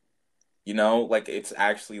 You know, like it's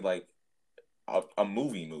actually like a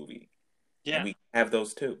movie. Yeah, and we have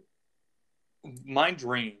those too. My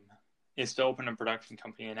dream is to open a production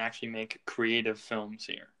company and actually make creative films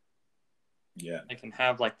here. Yeah, I can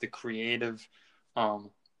have like the creative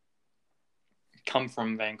come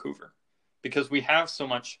from Vancouver, because we have so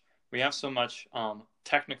much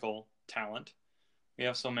technical talent. We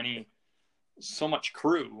have so much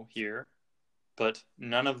crew here, but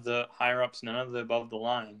none of the higher ups, none of the above the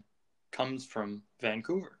line comes from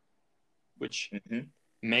Vancouver, which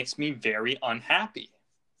makes me very unhappy.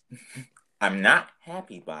 I'm not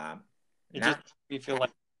happy, Bob. It just makes me feel like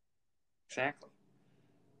exactly.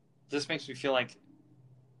 This makes me feel like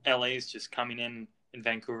LA is just coming in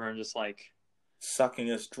Vancouver and just like sucking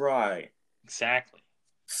us dry. Exactly.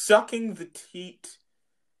 Sucking the teat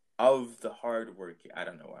of the hard work. I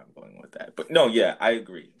don't know where I'm going with that. But no, yeah, I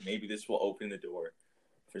agree. Maybe this will open the door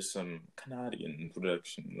for some Canadian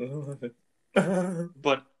production.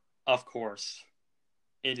 But, of course,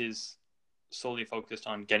 it is solely focused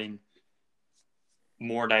on getting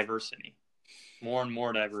more diversity, more and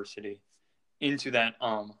more diversity into that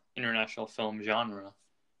international film genre,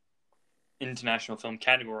 international film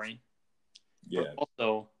category, Yeah. but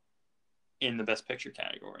also in the Best Picture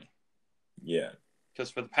category. Yeah. Because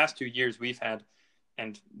for the past 2 years we've had,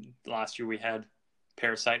 and last year we had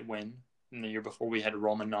Parasite win, and the year before we had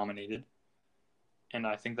Roma nominated, and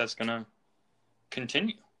I think that's gonna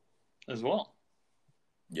continue as well.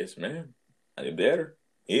 Yes, man. It better.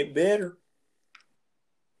 It better.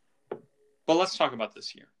 But let's talk about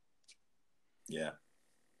this year. Yeah.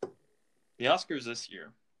 The Oscars this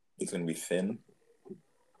year. It's going to be thin.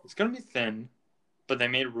 It's going to be thin, but they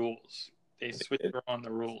made rules. They switched around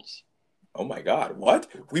the rules. Oh my God. What?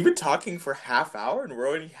 We've been talking for half hour and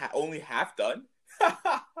we're only half done?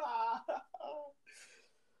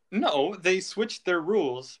 No, they switched their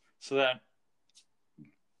rules so that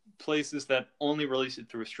places that only release it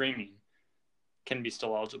through streaming can be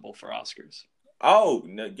still eligible for Oscars. Oh,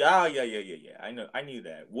 no, yeah. I knew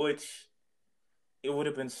that. Which, it would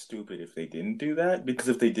have been stupid if they didn't do that. Because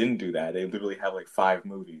if they didn't do that, they literally have like 5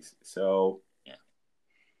 movies. So,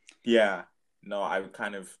 yeah. No, I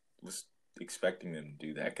kind of was expecting them to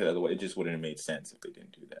do that. Because otherwise, it just wouldn't have made sense if they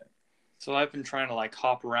didn't do that. So I've been trying to like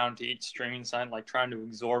hop around to each streaming site, like trying to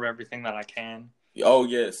absorb everything that I can. Oh,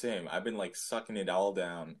 yeah, same. I've been like sucking it all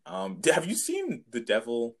down. Have you seen The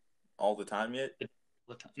Devil All the Time yet?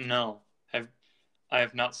 No. I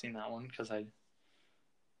have not seen that one because I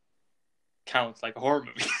kind of looks like a horror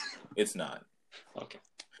movie. It's not. Okay.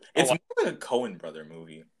 It's more like a Coen brother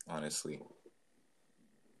movie, honestly. I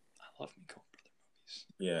love me Coen brother movies.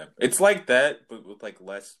 Yeah. It's like that, but with like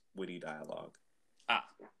less witty dialogue.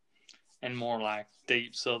 And more like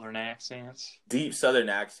deep Southern accents. Deep Southern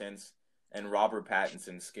accents and Robert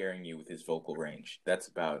Pattinson scaring you with his vocal range. That's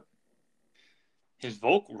about... His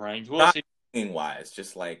vocal range? Not singing-wise,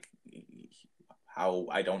 just like... how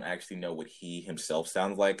I don't actually know what he himself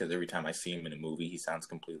sounds like, because every time I see him in a movie, he sounds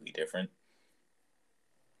completely different.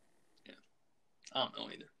 Yeah. I don't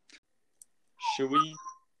know either. Should we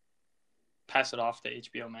pass it off to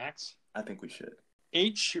HBO Max? I think we should.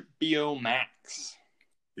 HBO Max.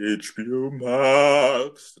 HBO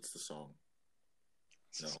Max. That's the song.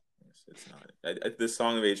 No, it's not. The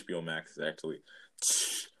song of HBO Max is actually...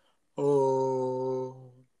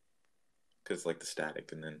 Oh... Because like the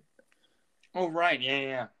static and then... Oh, right.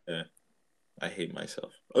 Yeah. I hate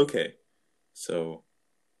myself. Okay. So,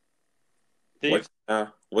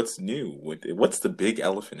 what's new? What's the big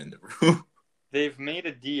elephant in the room? They've made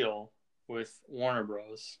a deal with Warner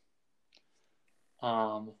Bros.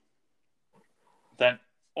 That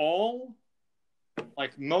all,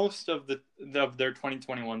 like most of their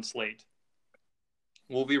 2021 slate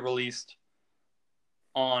will be released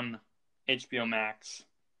on HBO Max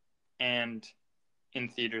and in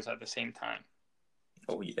theaters at the same time.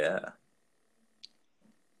 Oh, yeah.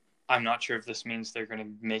 I'm not sure if this means they're going to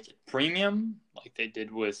make it premium, like they did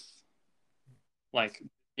with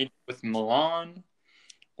Milan,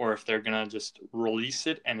 or if they're going to just release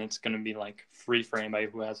it and it's going to be like free for anybody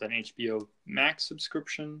who has an HBO Max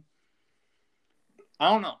subscription. I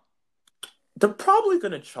don't know. They're probably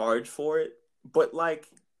going to charge for it, but like,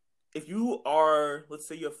 if you are, let's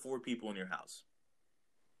say you have 4 people in your house,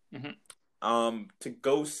 to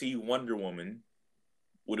go see Wonder Woman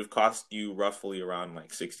would have cost you roughly around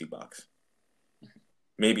like $60.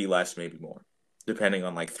 Maybe less, maybe more, depending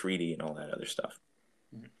on like 3D and all that other stuff.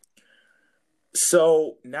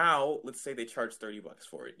 So now, let's say they charge $30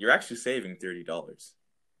 for it. You're actually saving $30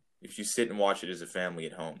 if you sit and watch it as a family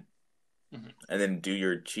at home, and then do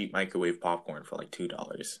your cheap microwave popcorn for like $2,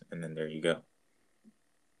 and then there you go.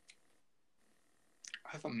 I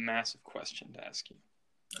have a massive question to ask you.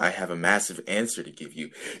 I have a massive answer to give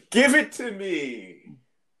you. Give it to me!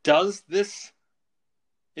 Is this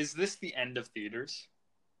the end of theaters?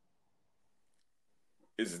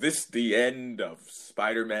 Is this the end of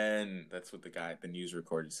Spider-Man? That's what the news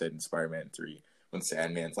reporter said in Spider-Man 3. When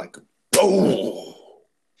Sandman's like, oh!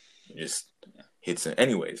 Just hits him.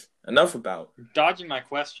 Anyways, enough about... You're dodging my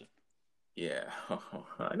question. Yeah.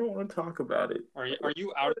 I don't want to talk about it. Are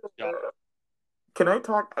you out of the job? Can I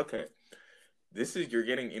talk? Okay. You're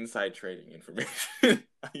getting inside trading information.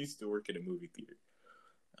 I used to work in a movie theater.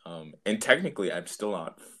 And technically, I'm still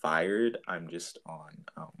not fired. I'm just on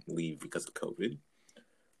leave because of COVID.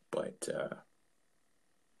 But,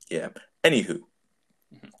 yeah. Anywho,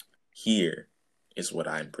 here is what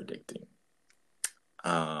I'm predicting.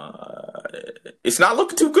 It's not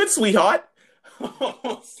looking too good, sweetheart.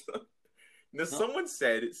 Now, someone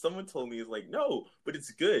told me, it's like, no, but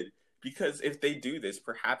it's good. Because if they do this,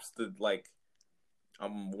 perhaps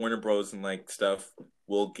Warner Bros. And like stuff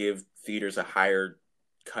will give theaters a higher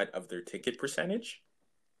cut of their ticket percentage,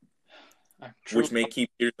 I'm truly which may keep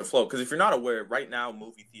theaters afloat. Because if you're not aware, right now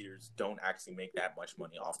movie theaters don't actually make that much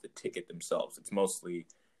money off the ticket themselves. It's mostly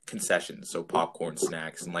concessions, so popcorn,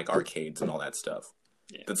 snacks, and like arcades and all that stuff.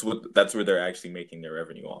 yeah. That's where they're actually making their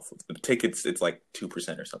revenue off of. The tickets, it's like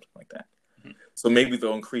 2% or something like that. Mhm. So maybe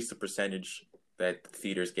they'll increase the percentage that the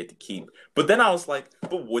theaters get to keep. But then I was like,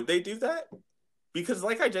 but would they do that? Because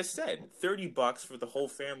like I just said, $30 for the whole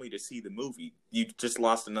family to see the movie, you just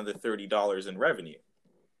lost another $30 in revenue.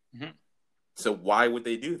 Mhm. So why would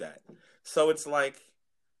they do that? So it's like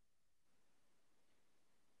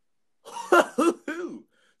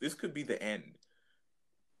this could be the end.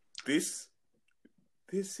 This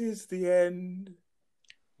is the end.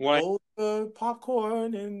 What I, Hold the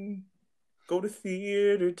popcorn and go to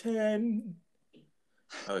theater 10.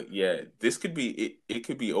 Yeah, this could be it. It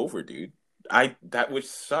could be over, dude. That which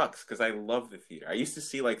sucks because I love the theater. I used to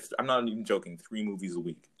see like I'm not even joking, 3 movies a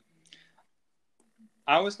week.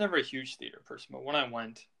 I was never a huge theater person, but when I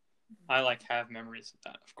went, I like have memories of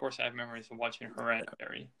that. Of course, I have memories of watching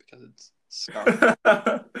Hereditary because it's scarred.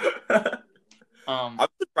 I'm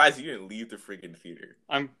surprised you didn't leave the freaking theater.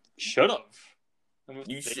 I'm should have.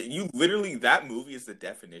 You literally that movie is the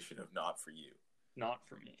definition of not for you. Not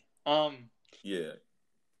for me. Yeah.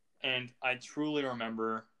 And I truly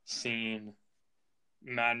remember seeing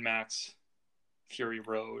Mad Max Fury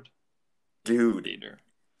Road Dude, theater.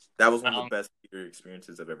 that was one of the best theater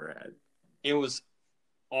experiences I've ever had. It was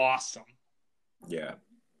awesome. Yeah.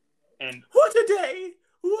 And what a day!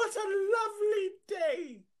 What a lovely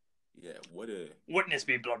day! Yeah, what a Witness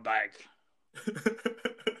Me, Bloodbag.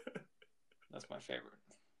 That's my favorite.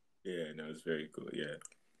 Yeah, no, it's very cool. Yeah.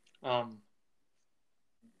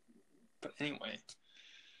 But anyway,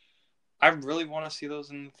 I really want to see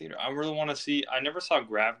those in the theater. I really want to see. I never saw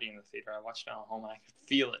Gravity in the theater. I watched it at home, and I could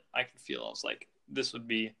feel it. I was like, this would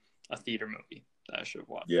be a theater movie that I should have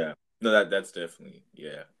watched. Yeah. No, that's definitely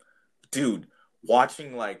dude.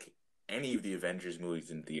 Watching like any of the Avengers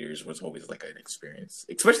movies in theaters was always like an experience,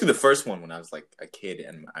 especially the first one when I was like a kid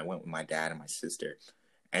and I went with my dad and my sister,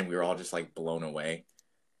 and we were all just like blown away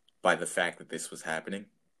by the fact that this was happening.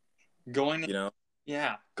 Going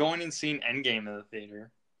and seeing Endgame in the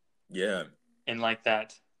theater. Yeah. And like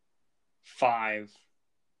that 5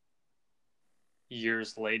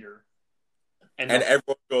 years later. And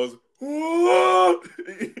everyone goes, whoa!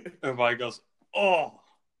 Everybody goes, oh!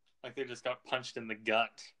 Like they just got punched in the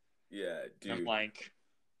gut. Yeah, dude. And I'm like,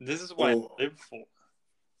 this is what I live for.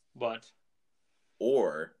 But.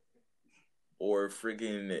 Or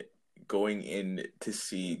friggin' going in to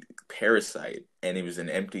see Parasite and it was an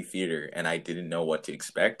empty theater and I didn't know what to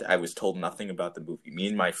expect. I was told nothing about the movie. Me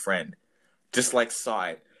and my friend just like saw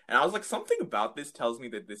it and I was like, something about this tells me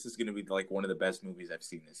that this is going to be like one of the best movies I've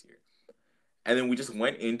seen this year. And then we just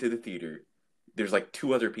went into the theater. There's like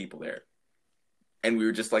 2 other people there. And we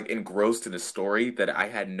were just like engrossed in a story that I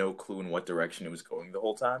had no clue in what direction it was going the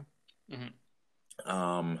whole time.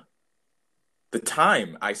 Mm-hmm. The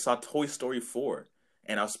time I saw Toy Story 4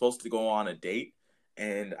 and I was supposed to go on a date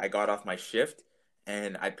and I got off my shift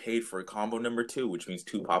and I paid for combo number 2, which means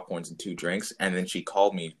 2 popcorns and 2 drinks. And then she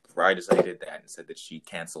called me right as I did that and said that she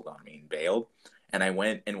canceled on me and bailed. And I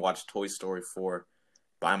went and watched Toy Story 4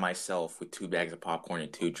 by myself with 2 bags of popcorn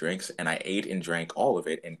and 2 drinks. And I ate and drank all of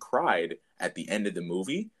it and cried at the end of the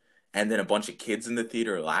movie. And then a bunch of kids in the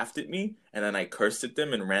theater laughed at me. And then I cursed at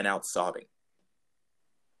them and ran out sobbing.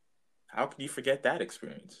 How can you forget that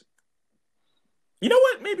experience? You know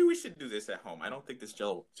what? Maybe we should do this at home. I don't think this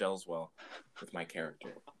gels well with my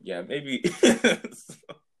character. Yeah, maybe.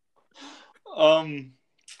 But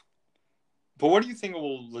what do you think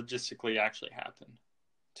will logistically actually happen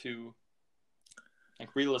to,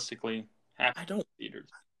 like, realistically happen to theaters?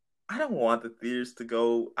 I don't want the theaters to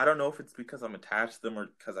go. I don't know if it's because I'm attached to them or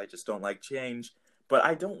because I just don't like change, but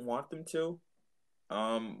I don't want them to.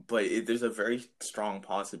 But there's a very strong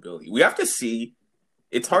possibility. We have to see.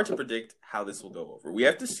 It's hard to predict how this will go over. We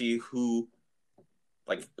have to see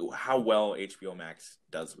how well HBO Max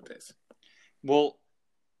does with this. Well,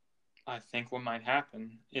 I think what might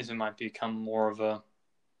happen is it might become more of a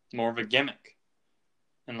gimmick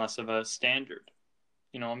and less of a standard.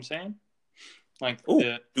 You know what I'm saying? Like,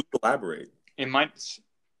 do elaborate. It might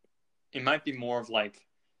be more of like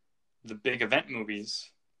the big event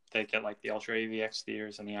movies that get like the Ultra AVX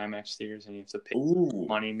theaters and the IMAX theaters, and you have to pay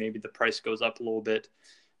money. Maybe the price goes up a little bit.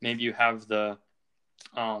 Maybe you have the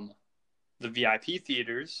VIP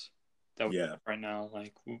theaters that we have right now,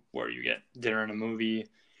 like where you get dinner and a movie,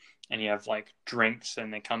 and you have like drinks,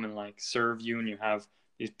 and they come and like serve you, and you have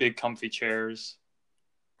these big comfy chairs.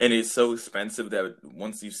 And it's so expensive that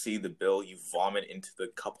once you see the bill, you vomit into the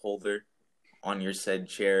cup holder on your said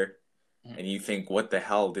chair, and you think, "What the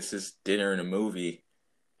hell? This is dinner and a movie,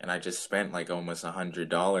 and I just spent like almost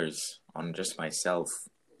 $100 on just myself."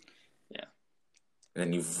 Yeah. And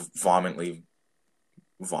then you violently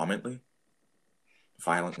vomit.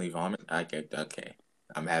 Okay.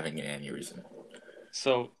 I'm having an aneurysm.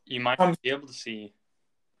 So you might not be able to see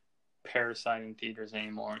Parasite in theaters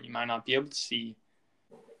anymore. You might not be able to see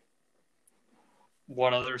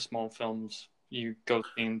what other small films you go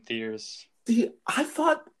see in theaters. See, I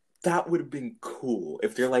thought that would have been cool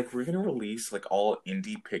if they're like, we're gonna release like all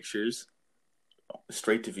indie pictures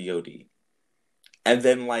straight to VOD, and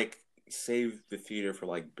then like save the theater for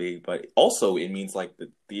like big. But also, it means like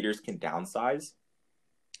the theaters can downsize.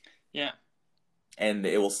 Yeah, and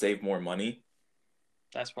it will save more money.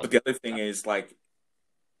 that's what. But the other thing is like,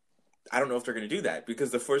 I don't know if they're gonna do that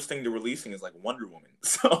because the first thing they're releasing is like Wonder Woman.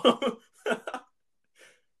 So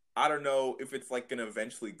I don't know if it's like gonna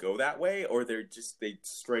eventually go that way, or they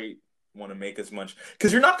straight want to make as much,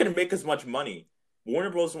 because you're not gonna make as much money. Warner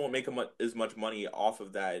Bros. Won't make as much money off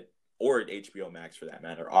of that, or at HBO Max for that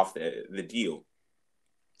matter, off the deal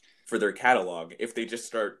for their catalog if they just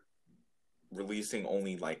start releasing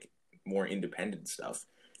only like more independent stuff,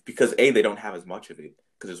 because A, they don't have as much of it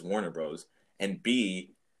because it's Warner Bros. And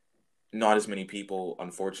B, not as many people,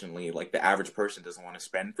 unfortunately, like the average person doesn't want to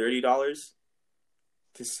spend $30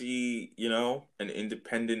 to see, an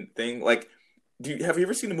independent thing. Like, have you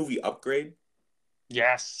ever seen the movie Upgrade?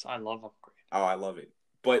 Yes, I love Upgrade. Oh, I love it.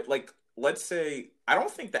 But like, let's say, I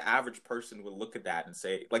don't think the average person would look at that and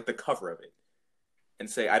say, like the cover of it, and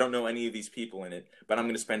say, I don't know any of these people in it, but I'm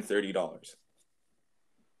going to spend $30.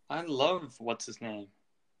 I love what's his name.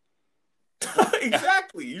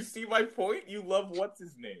 Exactly. You see my point? You love what's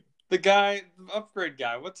his name? The Upgrade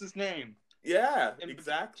guy. What's his name? Yeah,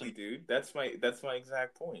 exactly, dude. That's my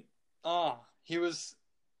exact point. Oh, he was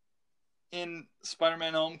in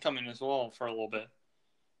Spider-Man Homecoming as well for a little bit.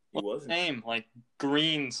 What's his name? Like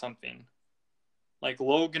Green something. Like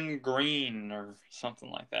Logan Green or something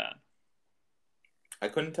like that. I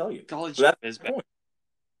couldn't tell you. College that's my point.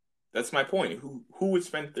 That's my point. Who would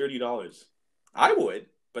spend $30? I would,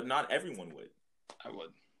 but not everyone would. I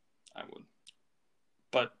would.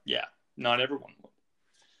 But yeah, not everyone would.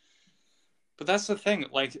 But that's the thing.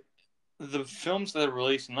 Like the films that are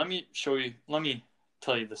released, and let me tell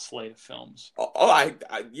you the slate of films.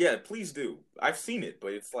 Yeah, please do. I've seen it,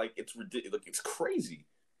 but it's like it's ridiculous. Like, it's crazy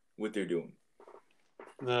what they're doing.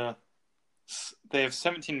 They have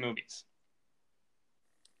 17 movies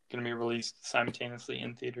going to be released simultaneously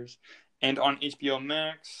in theaters and on HBO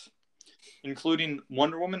Max, including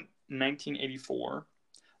Wonder Woman 1984,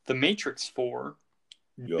 The Matrix 4,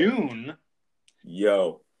 Dune,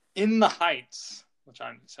 In the Heights, which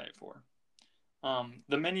I'm excited for,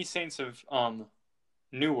 The Many Saints of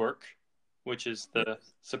Newark, which is the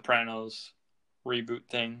Sopranos reboot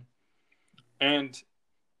thing, and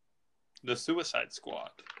The Suicide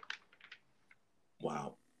Squad.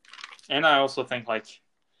 Wow. And I also think, like,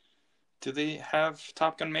 do they have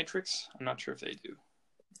Top Gun Matrix? I'm not sure if they do.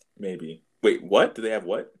 Maybe. Wait, what? Do they have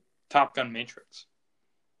what? Top Gun Matrix.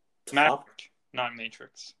 Maverick, not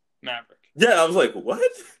Matrix. Maverick. Yeah, I was like,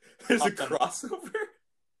 what? There's a crossover?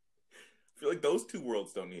 I feel like those two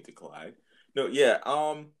worlds don't need to collide. No, yeah,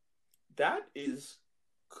 that is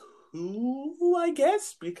cool, I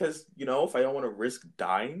guess, because, if I don't want to risk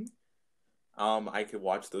dying, I could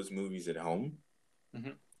watch those movies at home.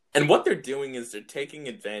 Mm-hmm. And what they're doing is they're taking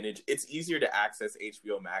advantage. It's easier to access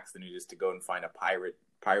HBO Max than it is to go and find a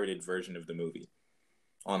pirated version of the movie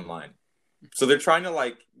online. So they're trying to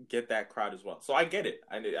like get that crowd as well. So I get it.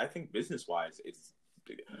 I think business wise, it's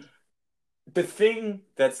the thing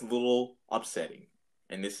that's a little upsetting,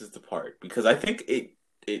 and this is the part, because I think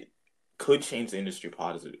it could change the industry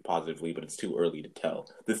positively, but it's too early to tell.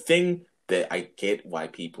 The thing that I get why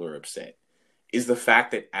people are upset is the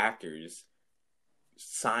fact that actors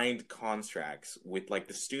signed contracts with like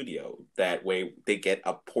the studio, that way they get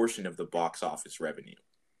a portion of the box office revenue.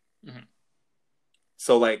 Mm-hmm.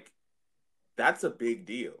 So like that's a big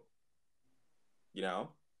deal,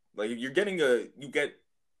 like you get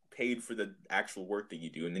paid for the actual work that you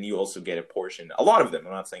do, and then you also get a portion, a lot of them,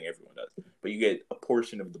 I'm not saying everyone does, but you get a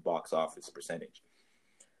portion of the box office percentage.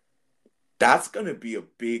 That's gonna be a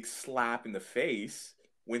big slap in the face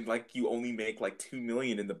when like you only make like $2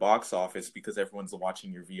 million in the box office because everyone's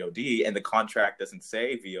watching your VOD and the contract doesn't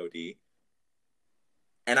say VOD.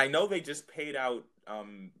 And I know they just paid out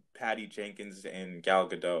Patty Jenkins and Gal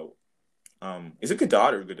Gadot. Is it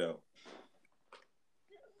Gadot or Gadot?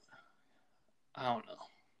 I don't know.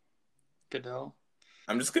 Gadot.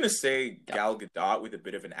 I'm just gonna say Yeah. Gal Gadot with a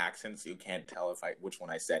bit of an accent, so you can't tell which one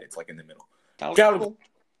I said. It's like in the middle. Gal Gal. Gadot.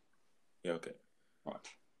 Yeah, okay. What?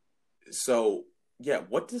 So yeah,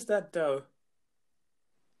 what does that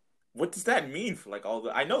mean for like all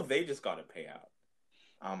the? I know they just got a payout.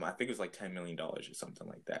 I think it was like $10 million or something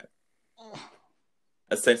like that.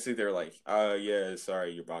 Essentially, they're like, yeah,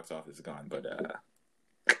 sorry, your box office is gone, but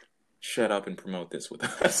shut up and promote this with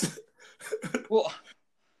us. Well,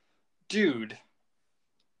 dude.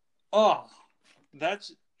 Oh,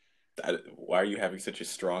 that's. Why are you having such a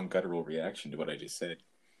strong guttural reaction to what I just said?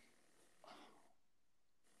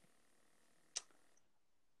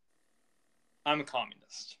 I'm a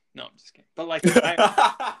communist. No, I'm just kidding. But like,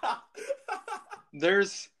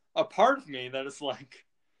 there's a part of me that is like,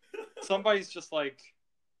 somebody's just like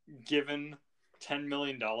given $10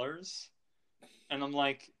 million, and I'm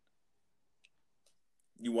like,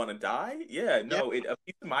 you want to die? Yeah, no. yeah. A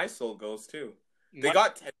piece of my soul goes too. They What?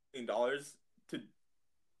 got $10 million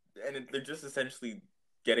they're just essentially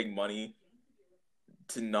getting money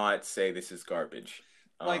to not say this is garbage.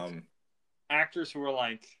 Like actors who are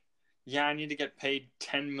like, yeah, I need to get paid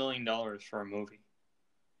 $10 million for a movie.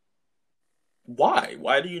 Why?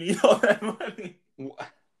 Why do you need all that money? Wh-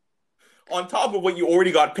 On top of what you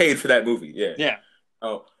already got paid for that movie. Yeah. Yeah.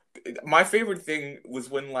 Oh, my favorite thing was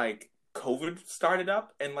when like COVID started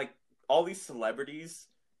up and like all these celebrities,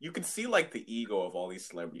 you could see like the ego of all these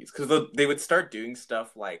celebrities because they would start doing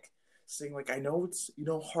stuff like saying like, I know it's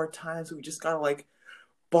hard times, so we just gotta like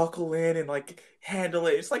buckle in and like handle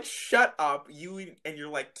it. It's like, shut up, you and your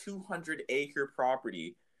like 200-acre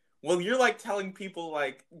property. Well, you're like telling people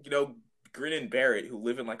like Grin and Barrett who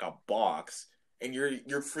live in like a box, and you're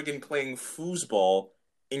friggin' playing foosball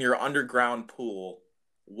in your underground pool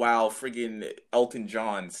while friggin' Elton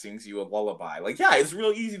John sings you a lullaby. Like, yeah, it's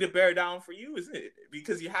real easy to bear down for you, isn't it?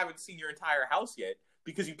 Because you haven't seen your entire house yet,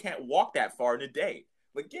 because you can't walk that far in a day.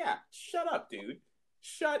 Like, yeah, shut up, dude.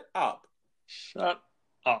 Shut up. Shut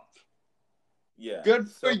up. Yeah. Good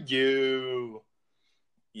for you.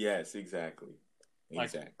 Yes, exactly.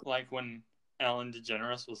 Exactly. Like when Ellen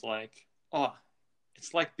DeGeneres was like, oh,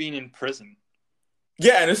 it's like being in prison.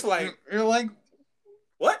 Yeah, and it's like, you're like,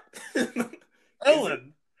 what?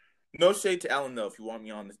 Ellen. No shade to Ellen though. If you want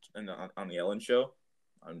me on the Ellen show,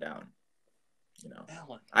 I'm down.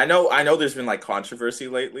 Ellen. I know. There's been like controversy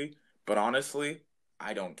lately, but honestly,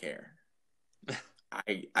 I don't care.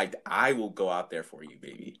 I will go out there for you,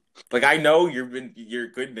 baby. Like, I know your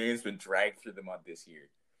good name's been dragged through the mud this year.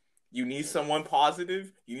 You need someone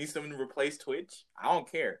positive. You need someone to replace Twitch. I don't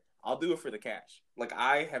care. I'll do it for the cash. Like,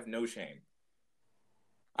 I have no shame.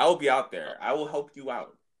 I will be out there. I will help you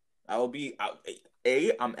out. I will be out.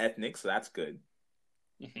 A, I'm ethnic, so that's good.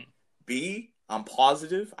 Mm-hmm. B, I'm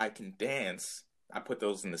positive. I can dance. I put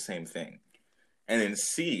those in the same thing. And then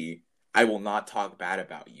C, I will not talk bad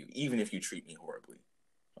about you, even if you treat me horribly.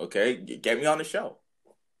 Okay? Get me on the show.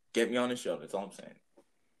 Get me on the show. That's all I'm saying.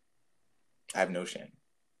 I have no shame.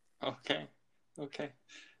 Okay.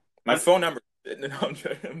 My phone number. No, I'm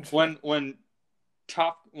joking. When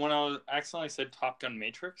I accidentally said Top Gun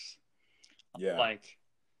Matrix, yeah, like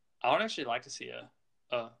I would actually like to see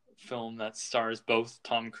a film that stars both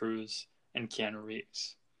Tom Cruise and Keanu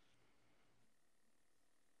Reeves,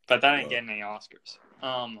 but that ain't getting any Oscars.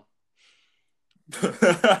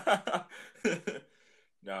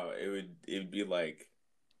 No, it'd be like,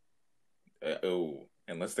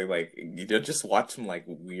 unless they like just watch some like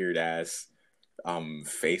weird ass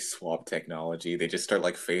face swap technology. They just start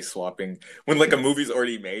like face swapping when like a movie's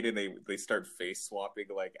already made, and they start face swapping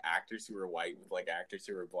like actors who are white with like actors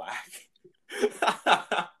who are black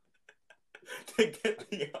to get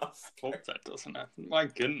the Oscar. Hope that doesn't happen. My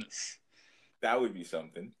goodness, that would be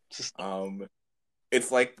something. Just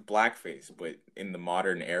it's like blackface, but in the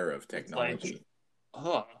modern era of technology. Like,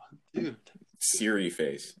 oh, dude, Siri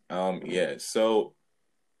face. Yeah. So,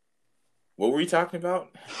 what were we talking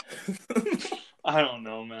about? I don't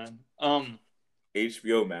know, man.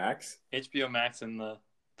 HBO Max. HBO Max and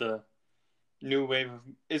the new wave of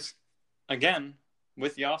is again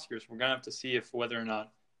with the Oscars. We're gonna have to see if whether or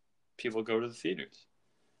not people go to the theaters.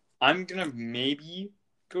 I'm gonna maybe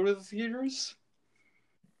go to the theaters.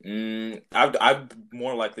 I'm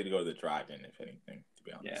more likely to go to the drive-in, if anything, to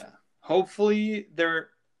be honest. Yeah. Hopefully,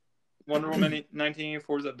 Wonder Woman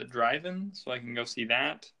 1984 is at the drive-in, so I can go see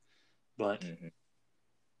that. But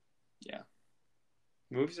yeah,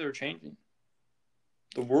 movies are changing.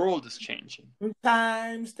 The world is changing.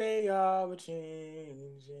 Times they are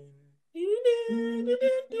changing.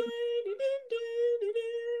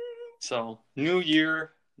 So, new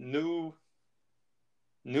year, new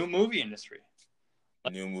movie industry.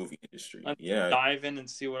 New movie industry. Let's Yeah. dive in and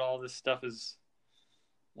see what all this stuff is.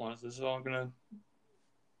 What is this all gonna?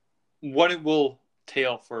 What it will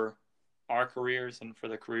tail for our careers and for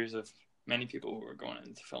the careers of many people who are going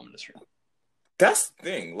into the film industry. That's the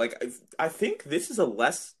thing. Like, I think this is a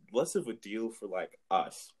less of a deal for like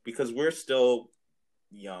us because we're still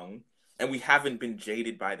young and we haven't been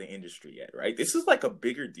jaded by the industry yet, right? This is like a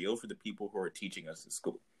bigger deal for the people who are teaching us in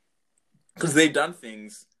school because they've done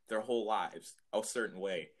things their whole lives a certain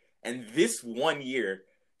way, and this 1 year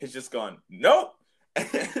has just gone nope.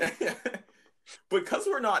 Because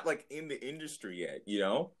we're not like in the industry yet, you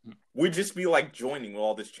know, we'd just be like joining while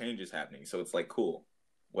all this change is happening. So it's like cool,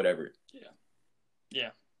 whatever.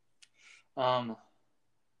 Yeah.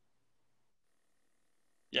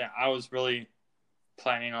 Yeah, I was really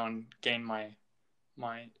planning on getting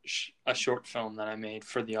a short film that I made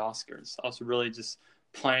for the Oscars. I was really just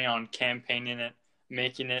planning on campaigning it,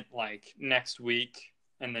 making it like next week,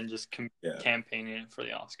 and then just campaigning it for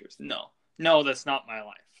the Oscars. No, that's not my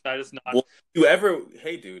life. That is not. Well,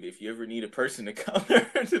 hey, dude, if you ever need a person to come there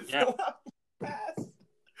to fill out the pass,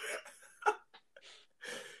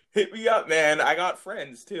 hit me up, man. I got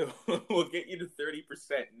friends too. We'll get you to 30%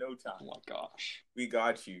 in no time. Oh my gosh, we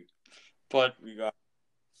got you. But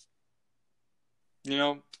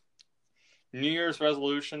New Year's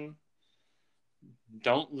resolution: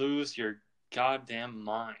 don't lose your goddamn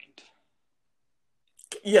mind.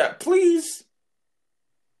 Yeah, please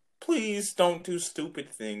don't do stupid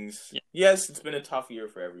things. Yeah. Yes, it's been a tough year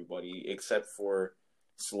for everybody, except for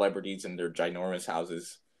celebrities and their ginormous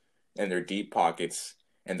houses and their deep pockets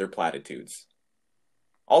and their platitudes.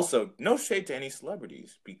 Also, no shade to any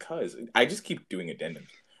celebrities, because I just keep doing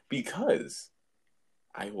addendums, because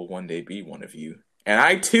I will one day be one of you. And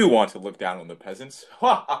I too want to look down on the peasants.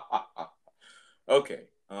 Okay.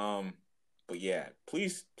 But yeah,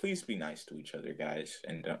 please be nice to each other, guys,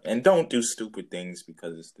 and don't do stupid things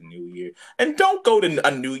because it's the new year. And don't go to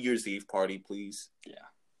a New Year's Eve party, please. Yeah.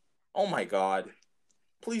 Oh my God.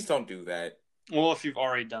 Please don't do that. Well, if you've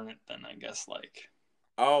already done it, then I guess like.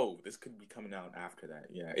 Oh, this could be coming out after that.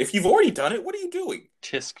 Yeah. If you've already done it, what are you doing?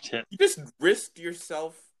 Tisk. You just risked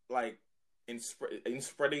yourself like in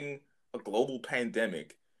spreading a global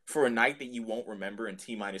pandemic for a night that you won't remember in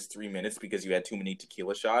T-minus 3 minutes because you had too many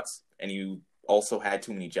tequila shots, and you also had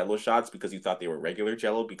too many Jello shots because you thought they were regular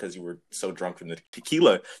Jello because you were so drunk from the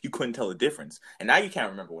tequila you couldn't tell the difference. And now you can't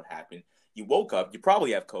remember what happened. You woke up, you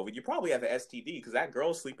probably have COVID, you probably have an STD because that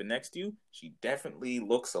girl sleeping next to you, she definitely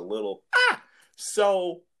looks a little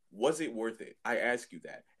So was it worth it? I ask you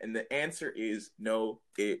that. And the answer is no,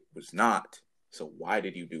 it was not. So why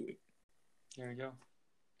did you do it? There you go.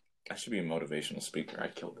 I should be a motivational speaker. I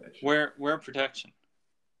killed that shit. Wear protection.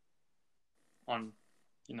 On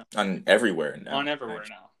everywhere now. On everywhere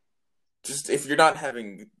now. Just if you're not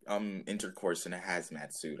having intercourse in a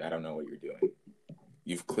hazmat suit, I don't know what you're doing.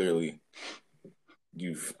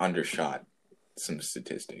 You've undershot some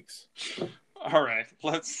statistics. All right,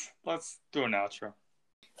 let's do an outro.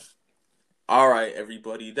 All right,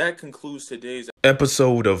 everybody. That concludes today's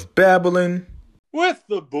episode of Babbling with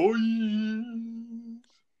the boys.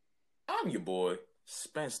 I'm your boy,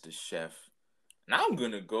 Spence the Chef, and I'm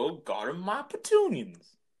gonna go garden my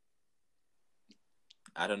petunias.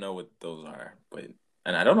 I don't know what those are,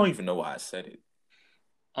 and I don't even know why I said it.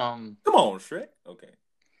 Come on, Shrek. Okay.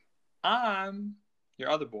 I'm your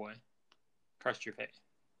other boy, Crust Your Face,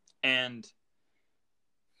 and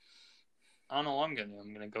I don't know what I'm gonna do.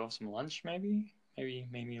 I'm gonna go have some lunch, maybe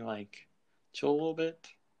like chill a little bit.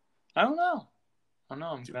 I don't know. I'm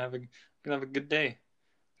gonna have a good day.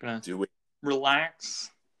 Gonna do it. Relax.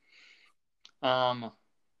 And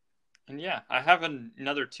yeah, I have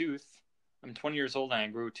another tooth. I'm 20 years old and I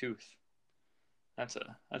grew a tooth. That's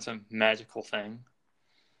a magical thing.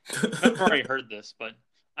 I've already heard this, but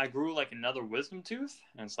I grew like another wisdom tooth,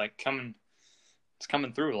 and it's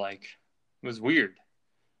coming through. Like, it was weird.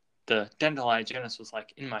 The dental hygienist was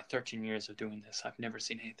like, in my 13 years of doing this, I've never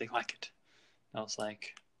seen anything like it. And I was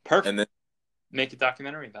like, perfect. And then make a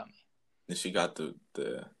documentary about me. And she got the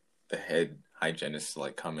head hygienist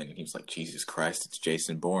to come in, and he was like, Jesus Christ, it's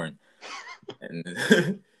Jason Bourne. And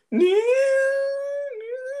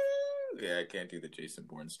yeah, I can't do the Jason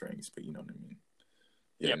Bourne strings, but you know what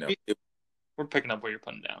I mean. We're picking up what you're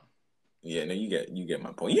putting down. Yeah, no, you get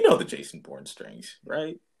my point. You know the Jason Bourne strings,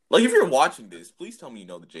 right? Like, if you're watching this, please tell me you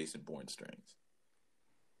know the Jason Bourne strings.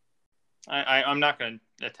 I'm not going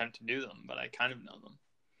to attempt to do them, but I kind of know them.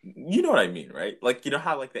 You know what I mean, right? Like, you know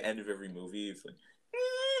how the end of every movie is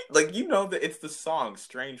like you know that it's the song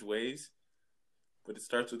Strange Ways, but it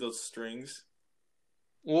starts with those strings.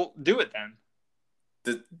 Well, do it then.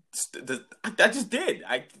 the, I just did.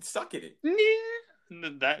 I suck at it.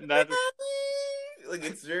 That Like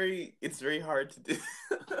it's very hard to do.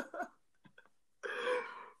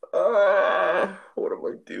 What am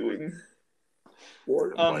I doing?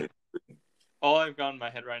 What am I? all I've got in my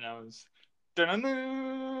head right now is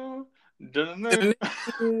dun-dun-dun, dun-dun-dun.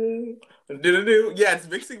 Yeah, it's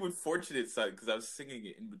mixing with Fortunate Son because I was singing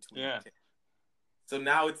it in between. Yeah. So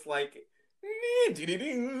now it's like.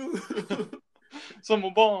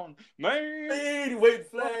 Someone born, man. Wait,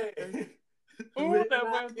 flag. Ooh,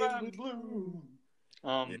 that went by blue.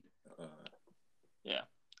 Yeah. Yeah.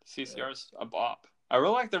 CCR's a bop. I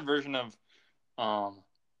really like their version of I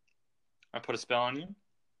Put a Spell on You.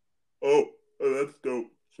 Oh, that's dope.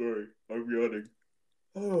 Sorry, I'm yawning.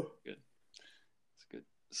 Oh. Good. It's good.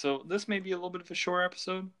 So this may be a little bit of a short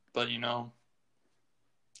episode, but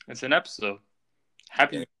it's an episode.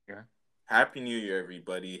 Happy New Year. Happy New Year,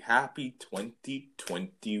 everybody. Happy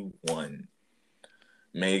 2021.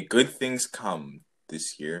 May good things come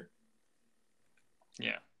this year.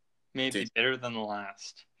 Yeah. May it be better than the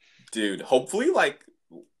last. Dude, hopefully,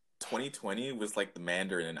 2020 was like the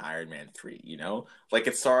Mandarin in Iron Man 3, you know? Like,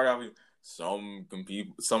 it started out with, some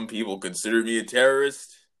people consider me a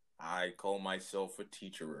terrorist. I call myself a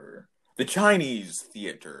teacher. The Chinese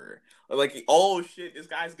theater. Like, oh, shit, this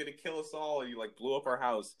guy's gonna kill us all. And he, blew up our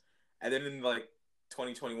house. And then in,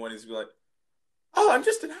 2021, he's like, oh, I'm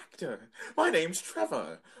just an actor. My name's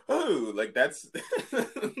Trevor. Oh, that's...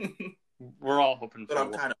 We're all hoping for what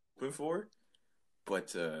I'm kind of hoping for.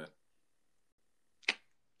 But, who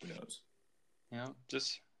knows?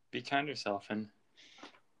 Just be kind to yourself. And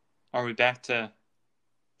are we back to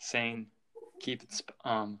saying keep it,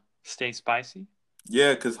 stay spicy?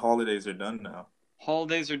 Yeah, because holidays are done now.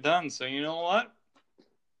 Holidays are done, so you know what?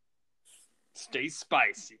 Stay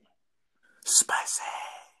spicy. Spicy.